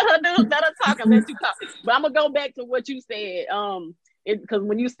 So I was like, let her talk and let you talk. But I'm gonna go back to what you said. Because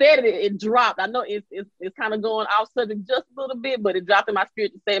when you said it dropped. I know it's kind of going off subject just a little bit, but it dropped in my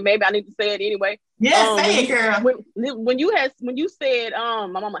spirit to say it. Maybe I need to say it anyway. Yeah, say it, girl. When you said, my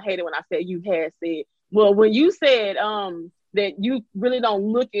mama hated when I said you had said. Well, when you said that you really don't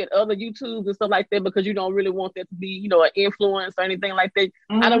look at other YouTubes and stuff like that because you don't really want that to be, an influence or anything like that.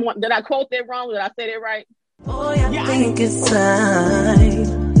 I don't want. Did I quote that wrong? Did I say that right? Boy, I think it's time.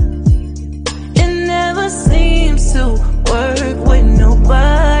 It never seems to work with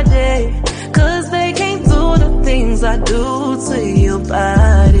nobody, 'cause they can't do the things I do to your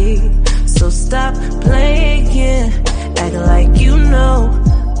body. So stop playing, act like you know.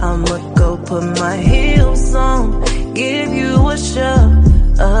 I'ma go put my heels on, give you a show.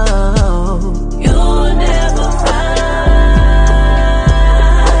 Oh, you'll never find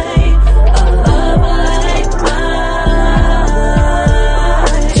a love like mine.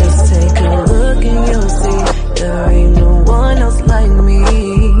 Just take a look and you'll see there ain't no one else like me,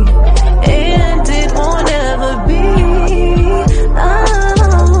 and it won't ever be. Oh,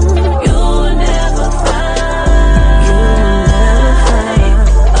 you'll never find a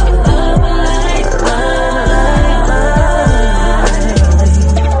love like mine.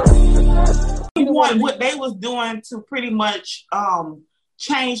 What they was doing to pretty much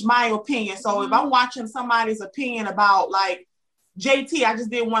change my opinion. So if I'm watching somebody's opinion about like JT, I just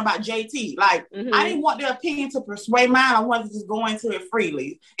did one about JT. Like I didn't want their opinion to persuade mine. I wanted to just go into it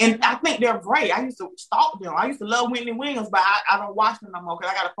freely. And I think they're great. I used to stalk them. I used to love Whitney Williams, but I don't watch them no more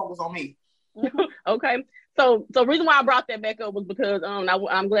because I got to focus on me. Okay. So the reason why I brought that back up was because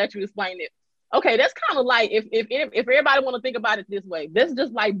I'm glad you explained it. Okay, that's kind of like if everybody want to think about it this way, that's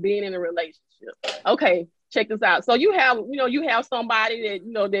just like being in a relationship. Okay, check this out. So you have somebody that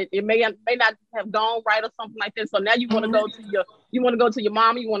that it may not have gone right or something like that. So now you want to go to your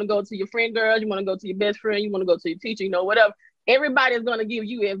mama, you want to go to your friend girls, you want to go to your best friend, you want to go to your teacher, whatever. Everybody is going to give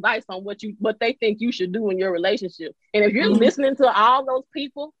you advice on what they think you should do in your relationship. And if you're listening to all those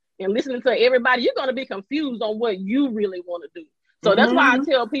people and listening to everybody, you're going to be confused on what you really want to do. So that's why I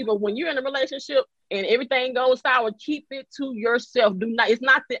tell people, when you're in a relationship and everything goes sour, keep it to yourself. It's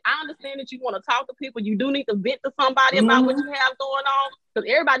not that I understand that you want to talk to people. You do need to vent to somebody about what you have going on, because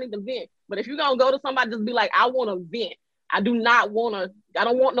everybody needs to vent. But if you're going to go to somebody, just be like, I want to vent. I don't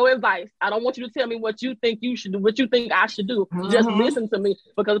want no advice. I don't want you to tell me what you think you should do, what you think I should do. Just listen to me,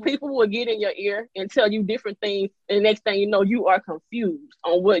 because people will get in your ear and tell you different things. And the next thing you know, you are confused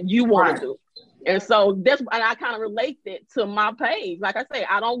on what you want to do. And so I kind of relate that to my page. Like I say,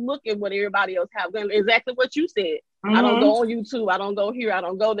 I don't look at what everybody else has. Exactly what you said. I don't go on YouTube. I don't go here. I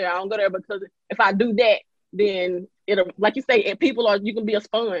don't go there. I don't go there, because if I do that, then it'll, like you say, you can be a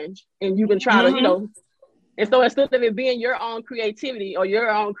sponge and you can try to, and so instead of it being your own creativity or your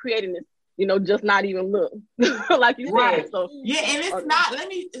own creativeness, just not even look, like you said. So yeah, and it's not, let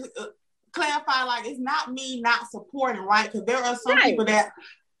me clarify, like it's not me not supporting, right? Because there are some people that,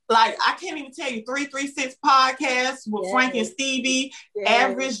 like, I can't even tell you, 336 podcasts with Frank and Stevie,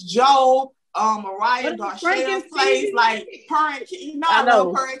 Average Joe, Mariah, Garcia's place, like Current Kid. I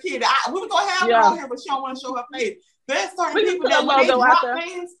love Current Kid. We were gonna have her on here, but she don't want to show her face. There's certain people that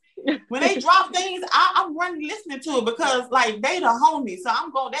when they drop things, I'm running listening to it, because like they the homies. So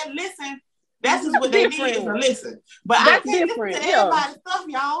I'm going that listen. That's just what they need is to listen. But I can't listen to everybody's stuff,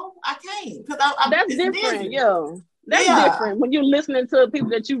 y'all. I can't, because that's different, That's different when you're listening to people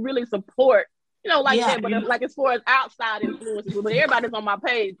that you really support, that. But like as far as outside influences, but everybody's on my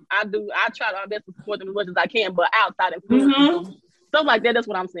page. I try my best to support them as much as I can, but outside influences, stuff like that. That's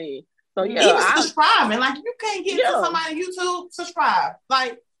what I'm saying. So even subscribing, like you can't get to somebody on YouTube, subscribe.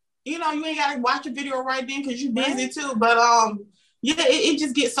 Like you ain't gotta watch a video right then because you're busy too. But it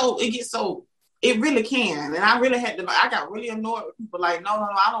just gets so it really can, and I really I got really annoyed with people. Like no,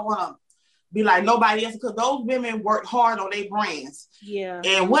 I don't want to be like nobody else, because those women work hard on their brands. Yeah.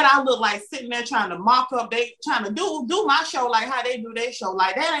 And what I look like sitting there trying to mock up, they trying to do my show like how they do their show.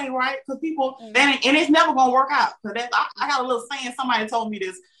 Like that ain't right, because people and it's never gonna work out. Because I got a little saying, somebody told me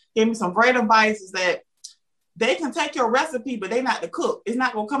this, gave me some great advice, is that they can take your recipe, but they not the cook. It's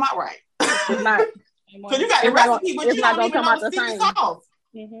not gonna come out right. It's not. Because you got the recipe, but you don't even know the secret sauce.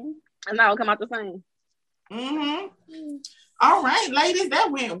 It's not gonna come out the same. All right, ladies,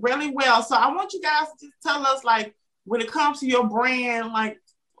 that went really well. So I want you guys to tell us, like, when it comes to your brand, like,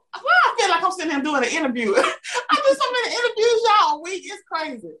 I feel like I'm sitting here doing an interview. I do so many interviews, y'all, a week. It's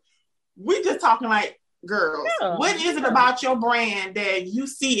crazy. We just talking like girls. Yeah. What is it about your brand that you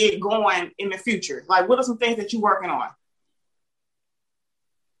see it going in the future? Like, what are some things that you're working on?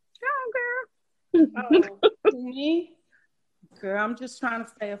 Oh, me? Girl, I'm just trying to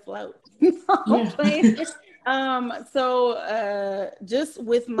stay afloat. I'm playing. Just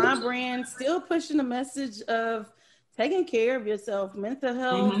with my brand, still pushing the message of taking care of yourself, mental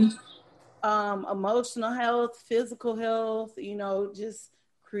health, emotional health, physical health, just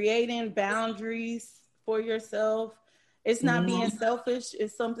creating boundaries for yourself. It's not being selfish.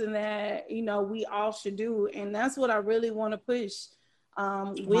 It's something that, we all should do. And that's what I really want to push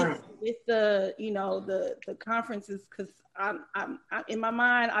with the, the conferences, because I'm in my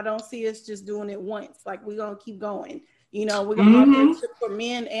mind, I don't see us just doing it once. Like, we're going to keep going. We're going to offer it for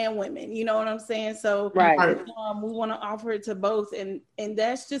men and women. You know what I'm saying? So we want to offer it to both. And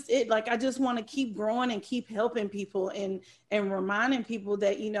that's just it. Like, I just want to keep growing and keep helping people and reminding people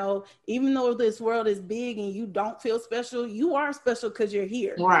that, even though this world is big and you don't feel special, you are special because you're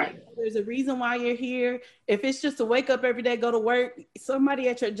here. Right. There's a reason why you're here. If it's just to wake up every day, go to work, somebody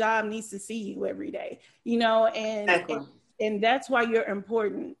at your job needs to see you every day, and that's why you're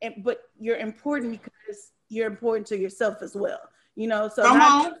important. But you're important because you're important to yourself as well, so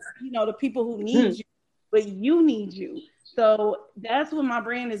not, the people who need you, but you need you. So that's what my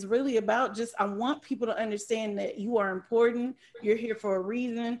brand is really about. Just, I want people to understand that you are important. You're here for a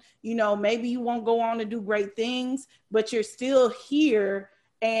reason. Maybe you won't go on to do great things, but you're still here,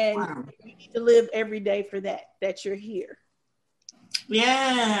 and you need to live every day for that you're here.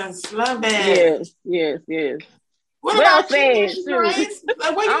 Yes, love that. Yes. What about you, Grace?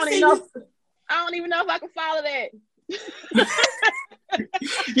 I don't even know if I can follow that.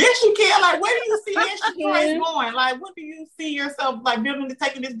 Yes, you can. Like, where do you see Grace going? Like, what do you see yourself like building and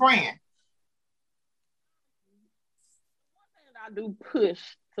taking this brand? One thing that I do push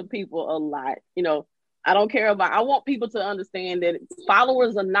to people a lot, I don't care about, I want people to understand that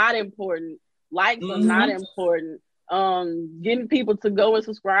followers are not important. Likes are not important. Getting people to go and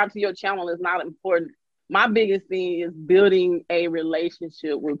subscribe to your channel is not important. My biggest thing is building a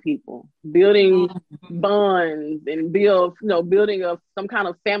relationship with people, building bonds, and building some kind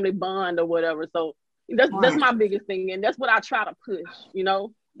of family bond or whatever. So that's my biggest thing, and that's what I try to push.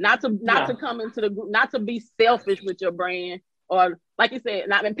 Not to come into the group, not to be selfish with your brand, or like you said.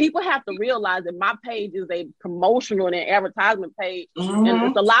 And people have to realize that my page is a promotional and an advertisement page, and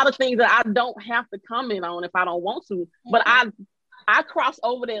it's a lot of things that I don't have to comment on if I don't want to. But I cross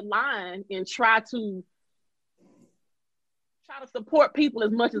over that line and try to support people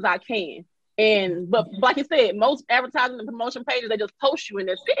as much as I can. But like you said, most advertising and promotion pages, they just post you and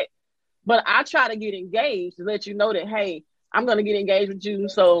that's it. But I try to get engaged to let you know that, hey, I'm going to get engaged with you.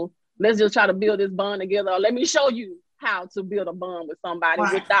 So let's just try to build this bond together. Or let me show you how to build a bond with somebody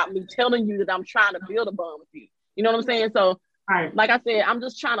without me telling you that I'm trying to build a bond with you. You know what I'm saying? So like I said, I'm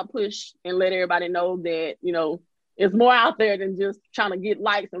just trying to push and let everybody know that, it's more out there than just trying to get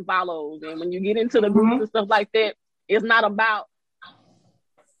likes and follows. And when you get into the groups and stuff like that, it's not about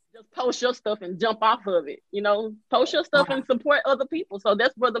just post your stuff and jump off of it. Post your stuff and support other people. So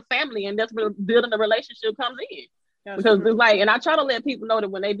that's where the family and that's where building the relationship comes in. Because it's like, and I try to let people know that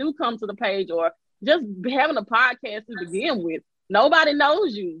when they do come to the page or just having a podcast to begin with, nobody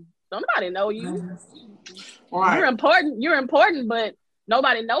knows you. Somebody know you. You're important, but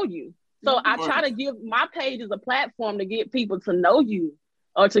nobody know you. So I try to give my page as a platform to get people to know you,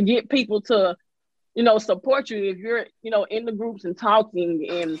 or to get people to support you if you're, in the groups and talking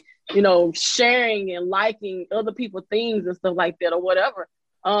and, sharing and liking other people's things and stuff like that or whatever.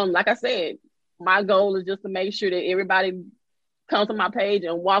 Like I said, my goal is just to make sure that everybody comes to my page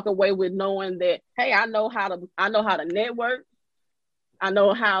and walk away with knowing that, hey, I know how to network. I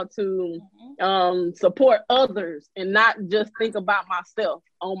know how to support others and not just think about myself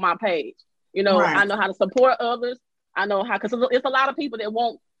on my page. I know how to support others. I know how, because it's a lot of people that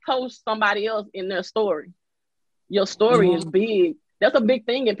won't post somebody else in their story. Your story is big. That's a big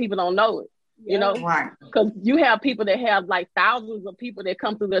thing and people don't know it, because you have people that have like thousands of people that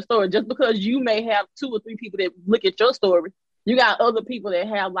come through their story. Just because you may have 2 or 3 people that look at your story, you got other people that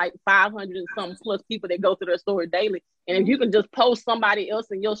have like 500 and some plus people that go through their story daily. And if you can just post somebody else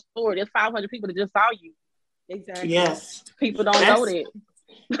in your story, there's 500 people that just saw you. Exactly. Yes. People don't know that.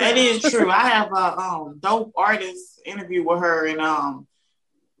 That is true. I have a dope artist interview with her, and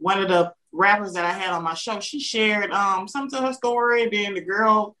one of the rappers that I had on my show, she shared something to her story. Then the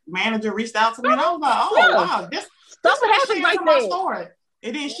girl manager reached out to me, and I was like, wow, this what happened right there. My story.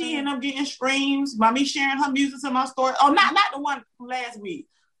 And then she ended up getting streams by me sharing her music to my story. Oh, not the one from last week.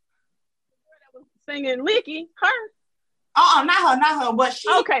 That was singing Licky, her. Not her. But she.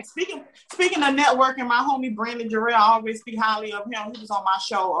 Okay. Speaking of networking, my homie Brandon Jarrell, I always speak highly of him. He was on my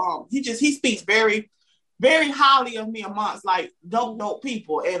show. He speaks very very highly of me amongst like dope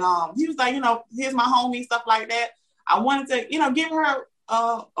people. And he was like, here's my homie, stuff like that. I wanted to, give her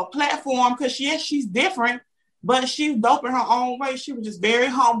a platform because she's different, but she's dope in her own way. She was just very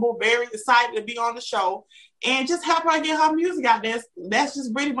humble, very excited to be on the show, and just help her get her music out there. That's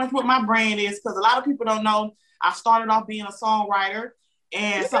just pretty much what my brand is, because a lot of people don't know I started off being a songwriter,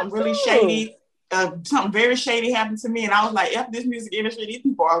 and something really shady, something very shady happened to me, and I was like, F this music industry, these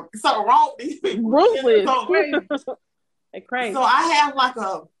people are something wrong with these people. Ruthless. They're crazy. So I have like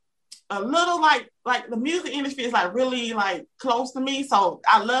a little like the music industry is like really like close to me. So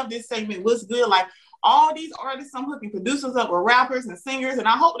I love this segment. What's good? Like all these artists, I'm hooking producers up with rappers and singers, and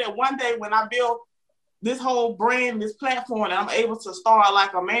I hope that one day when I build this whole brand, this platform, that I'm able to start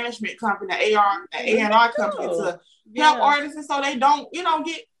like a management company, an A&R company to help artists, and so they don't,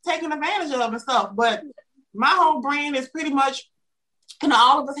 get taken advantage of and stuff. But my whole brand is pretty much,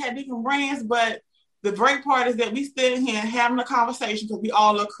 all of us have different brands, but the great part is that we sitting here having a conversation because we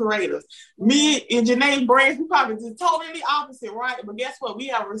all are creators. Me and Janae brands, we probably just totally opposite, right? But guess what? We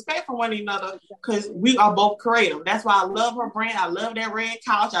have respect for one another because we are both creative. That's why I love her brand. I love that red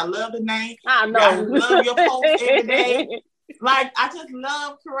couch. I love the name. I know. I love your posts every day. Like, I just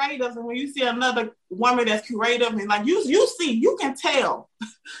love creatives. And when you see another woman that's creative, and like you can tell.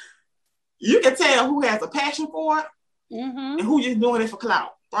 You can tell who has a passion for it and who just doing it for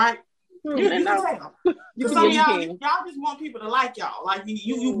clout, right? You can tell. Some of y'all just want people to like y'all. Like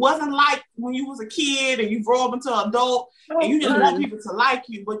you wasn't like when you was a kid and you grow up into an adult and you just want people to like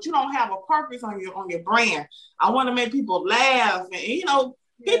you, but you don't have a purpose on your brand. I want to make people laugh, and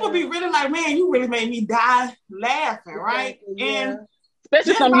people be really like, man, you really made me die laughing, right? And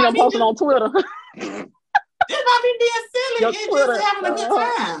especially some you don't post it on Twitter. Just not be being silly. It's just having a good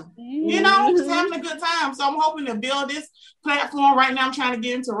time. Just having a good time. So I'm hoping to build this platform. Right now I'm trying to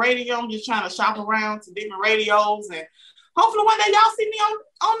get into radio. I'm just trying to shop around to different radios, and hopefully one day y'all see me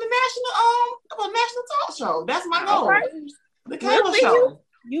on the national talk show. That's my goal. Right. The cable show.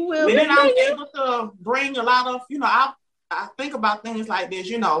 You will. And then I'm able to bring a lot of, I think about things like this,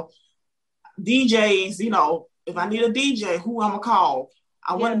 DJs, if I need a DJ, who I'm gonna call.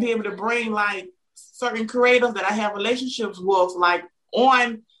 I want to be able to bring like certain creators that I have relationships with, like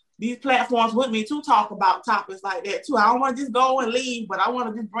on these platforms with me to talk about topics like that too. I don't want to just go and leave, but I want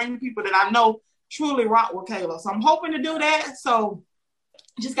to just bring people that I know truly rock with Kayla. So I'm hoping to do that. So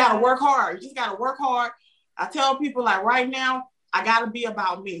just got to work hard. I tell people like right now, I got to be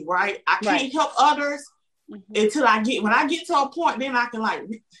about me, right? I can't help others until when I get to a point, then I can like,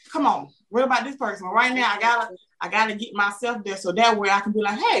 come on, what about this person? Right now, I gotta get myself there so that way I can be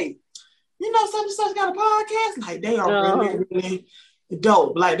like, hey, such and such got a podcast. Like they are really, really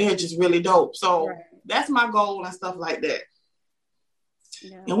dope. Like they're just really dope. So that's my goal and stuff like that.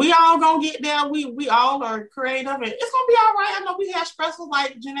 Yeah. And we all gonna get there. We all are creative, and it's gonna be all right. I know we had stressful,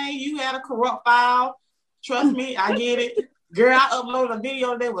 like Janae, you had a corrupt file. Trust me, I get it. Girl, I uploaded a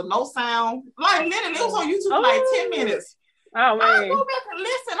video today with no sound. Like literally, it was on YouTube for like 10 minutes. Oh man. I go back and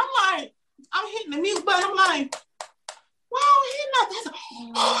listen. I'm like, I'm hitting the mute button. I'm like, wow, he nothing.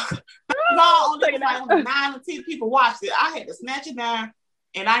 No, only like 9 or 10 people watched it. I had to snatch it down,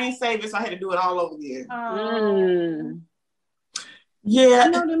 and I didn't save it, so I had to do it all over again. Yeah. I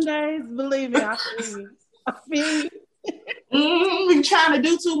know them days. Believe me, I feel you. We trying to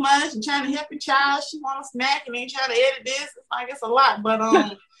do too much and trying to help your child. She want a snack and then trying to edit this. It's like it's a lot, but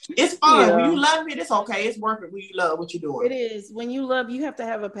it's fun. Yeah. When you love it, it's okay. It's worth it when you love what you're doing. It is. When you love, you have to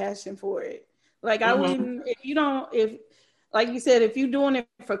have a passion for it. Like I wouldn't, if like you said, if you're doing it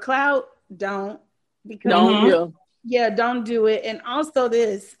for clout, don't. Because don't do it. And also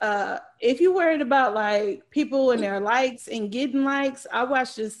this, if you're worried about like people and their likes and getting likes, I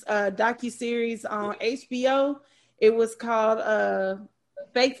watched this docuseries on HBO. It was called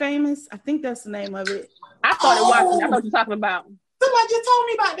Fake Famous. I think that's the name of it. I started watching. I know what you're talking about. Somebody just told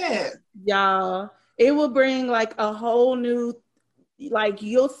me about that. Y'all, it will bring like a whole new, like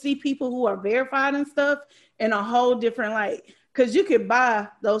you'll see people who are verified and stuff in a whole different light. Because you could buy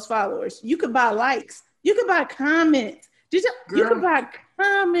those followers. You could buy likes. You could buy comments. You could buy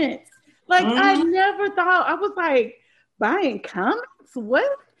comments. Like I never thought. I was like, buying comments? What?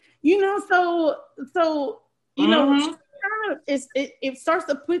 So it starts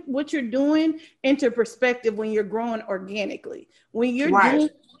to put what you're doing into perspective when you're growing organically. When you're doing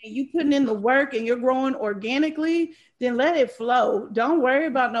and you putting in the work and you're growing organically, then let it flow. Don't worry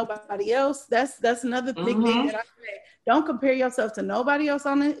about nobody else. That's another big thing that I say. Don't compare yourself to nobody else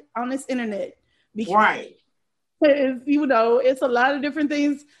on this internet. Because it's a lot of different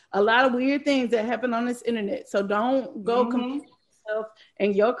things, a lot of weird things that happen on this internet. So don't go compare yourself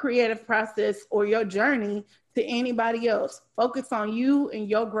and your creative process or your journey to anybody else. Focus on you and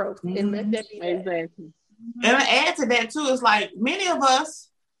your growth and let that be that. Exactly. And to add to that too, it's like many of us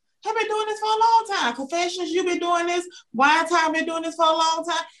have been doing this for a long time. Confessions, you've been doing this. Wine Time been doing this for a long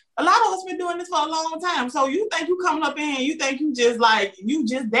time. A lot of us been doing this for a long time. So you think you coming up in here, you think you just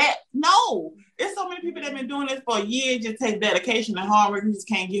that. No. There's so many people that have been doing this for years. Just take dedication and hard work. You just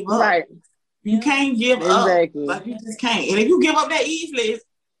can't give up. Right. You can't give up. Like you just can't. And if you give up that easily,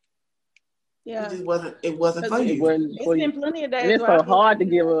 it wasn't for you. It's been plenty of days. It's so hard to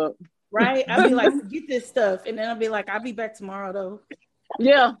give up. Right? I'll be like, forget this stuff. And then I'll be like, I'll be back tomorrow though.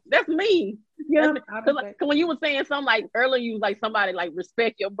 Yeah, that's me. Yeah, because when you were saying something like earlier, you was like somebody like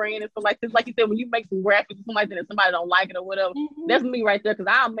respect your brand and stuff like this. Like you said, when you make some graphics or something like that, and somebody don't like it or whatever, that's me right there. Because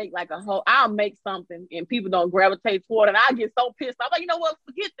I'll make something and people don't gravitate toward it. And I get so pissed. I'm like, you know what?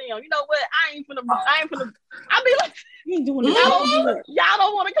 Forget them. You know what? I ain't finna. I be like, you ain't doing it. Y'all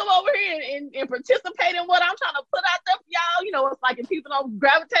don't want to come over here and participate in what I'm trying to put out there for y'all. You know, it's like if people don't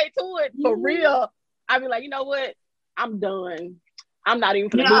gravitate to it for real, I be like, you know what? I'm done. I'm not even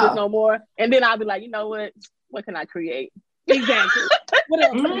gonna do this no more. And then I'll be like, you know what can I create? Exactly. What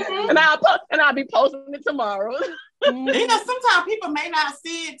else? And I'll be posting it tomorrow. You know, sometimes people may not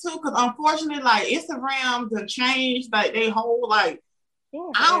see it too, because unfortunately, like Instagram to change like they whole like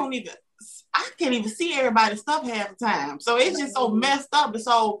I can't even see everybody's stuff half the time. So it's just so messed up. And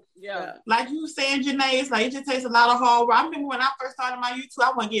so like you saying, Janae, it's like it just takes a lot of hard work. I remember when I first started my YouTube,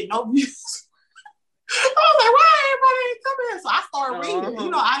 I wasn't getting no views. I was like, why everybody ain't coming here? So I started reading.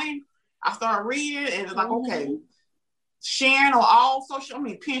 You know, I started reading and it's like, okay, sharing on all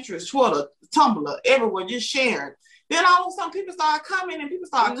Pinterest, Twitter, Tumblr, everywhere, just sharing. Then all of a sudden people started coming and people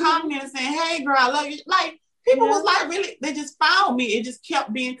started commenting and saying, hey girl, I love you. Like people was like really, they just found me. It just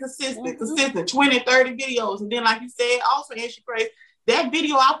kept being consistent, 20, 30 videos. And then like you said, also Ashley Grace, that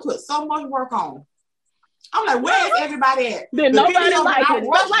video I put so much work on. I'm like, where is everybody at? Then nobody like it.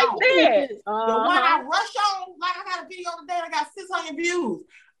 The one I rushed on, like I got a video today that got 600 views.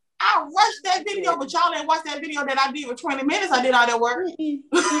 I rushed that video, but y'all didn't watch that video that I did for 20 minutes. I did all that work.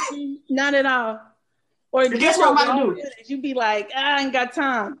 Not at all. Or guess what I'm about to do? You be like, I ain't got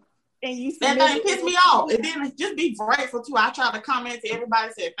time. And you that thing pissed me off. And then just be grateful too. I try to comment to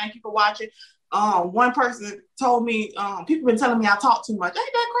everybody, say thank you for watching. One person told me, people been telling me I talk too much. Ain't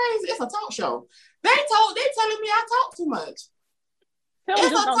that crazy? It's a talk show. They telling me I talk too much.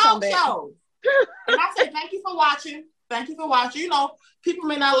 It's a talk show. And I said, thank you for watching. Thank you for watching. You know, people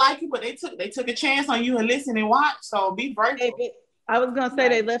may not like you, but they took a chance on you and listen and watch. So be grateful. I was gonna say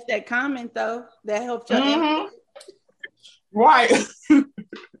they left that comment though. That helped you. Right.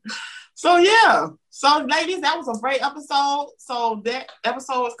 So yeah. So ladies, that was a great episode. So that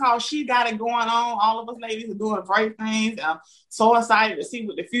episode is called She Got It Going On. All of us ladies are doing great things. I'm so excited to see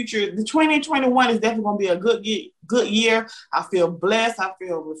what the future. The 2021 is definitely going to be a good year. I feel blessed. I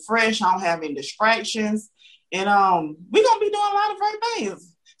feel refreshed. I don't have any distractions. And we're going to be doing a lot of great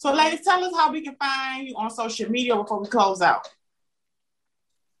things. So ladies, tell us how we can find you on social media before we close out.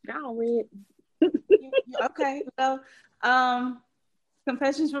 Okay. Well,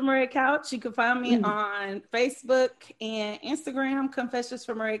 Confessions from Red Couch. You can find me on Facebook and Instagram, Confessions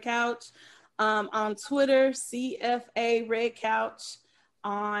from Red Couch. On Twitter, CFA Red Couch.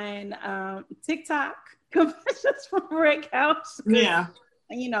 On TikTok, Confessions from Red Couch. Yeah.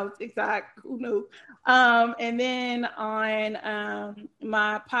 You know, TikTok, who knew? And then on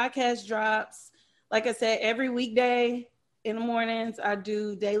my podcast drops, like I said, every weekday in the mornings, I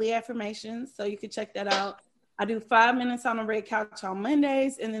do daily affirmations. So you can check that out. I do 5 minutes on the Red Couch on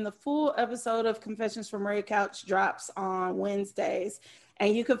Mondays, and then the full episode of Confessions from Red Couch drops on Wednesdays.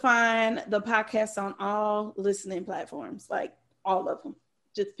 And you can find the podcast on all listening platforms, like all of them.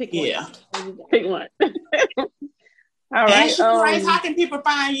 Just pick one. Yeah. Pick one. All right. How can people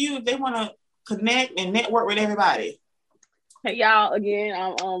find you if they want to connect and network with everybody? Hey y'all, again,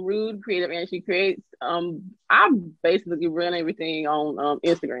 I'm Rude Creative and She Creates. I basically run everything on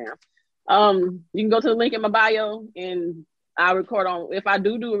Instagram. You can go to the link in my bio and I record on, if I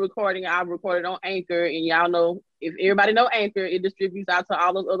do a recording, I record it on Anchor, and y'all know, if everybody know Anchor, it distributes out to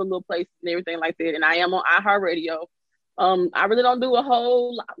all those other little places and everything like that. And I am on iHeartRadio. I really don't do a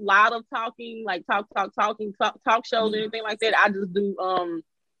whole lot of talking, like talk shows or anything like that. I just do,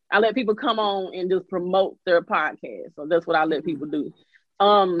 I let people come on and just promote their podcast. So that's what I let people do.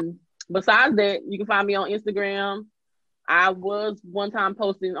 Besides that, you can find me on Instagram. I was one time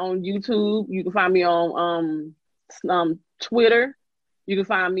posting on YouTube. You can find me on Twitter. You can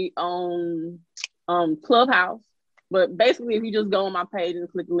find me on Clubhouse. But basically, if you just go on my page and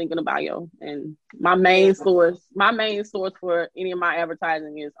click the link in the bio, and my main source for any of my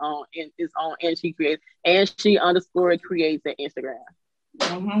advertising is on And She Creates, _creates at Instagram.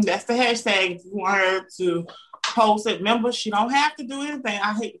 That's the hashtag. If you want her to post it, remember, she don't have to do anything.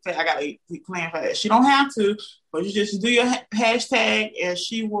 I hate the fact I gotta keep playing for that. She don't have to, but you just do your hashtag, and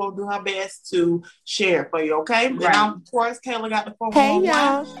she will do her best to share for you. Okay. Right. Now, of course, Kayla got the 411. Hey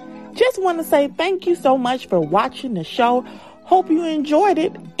y'all, just want to say thank you so much for watching the show. Hope you enjoyed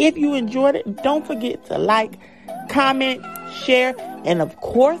it. If you enjoyed it, don't forget to like, comment, share, and of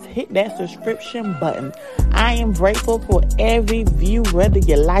course, hit that subscription button. I am grateful for every view, whether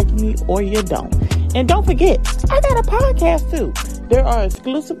you like me or you don't. And don't forget, I got a podcast too. There are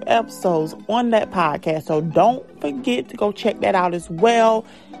exclusive episodes on that podcast, so don't forget to go check that out as well.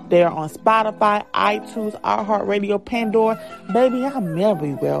 They're on Spotify, iTunes, iHeartRadio, Pandora. Baby, I'm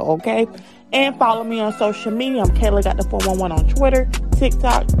everywhere, okay? And follow me on social media. I'm Kayla Got the 411 on Twitter,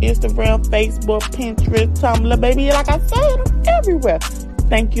 TikTok, Instagram, Facebook, Pinterest, Tumblr. Baby, like I said, I'm everywhere.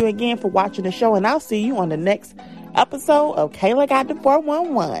 Thank you again for watching the show, and I'll see you on the next episode of Kayla Got the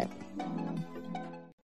 411.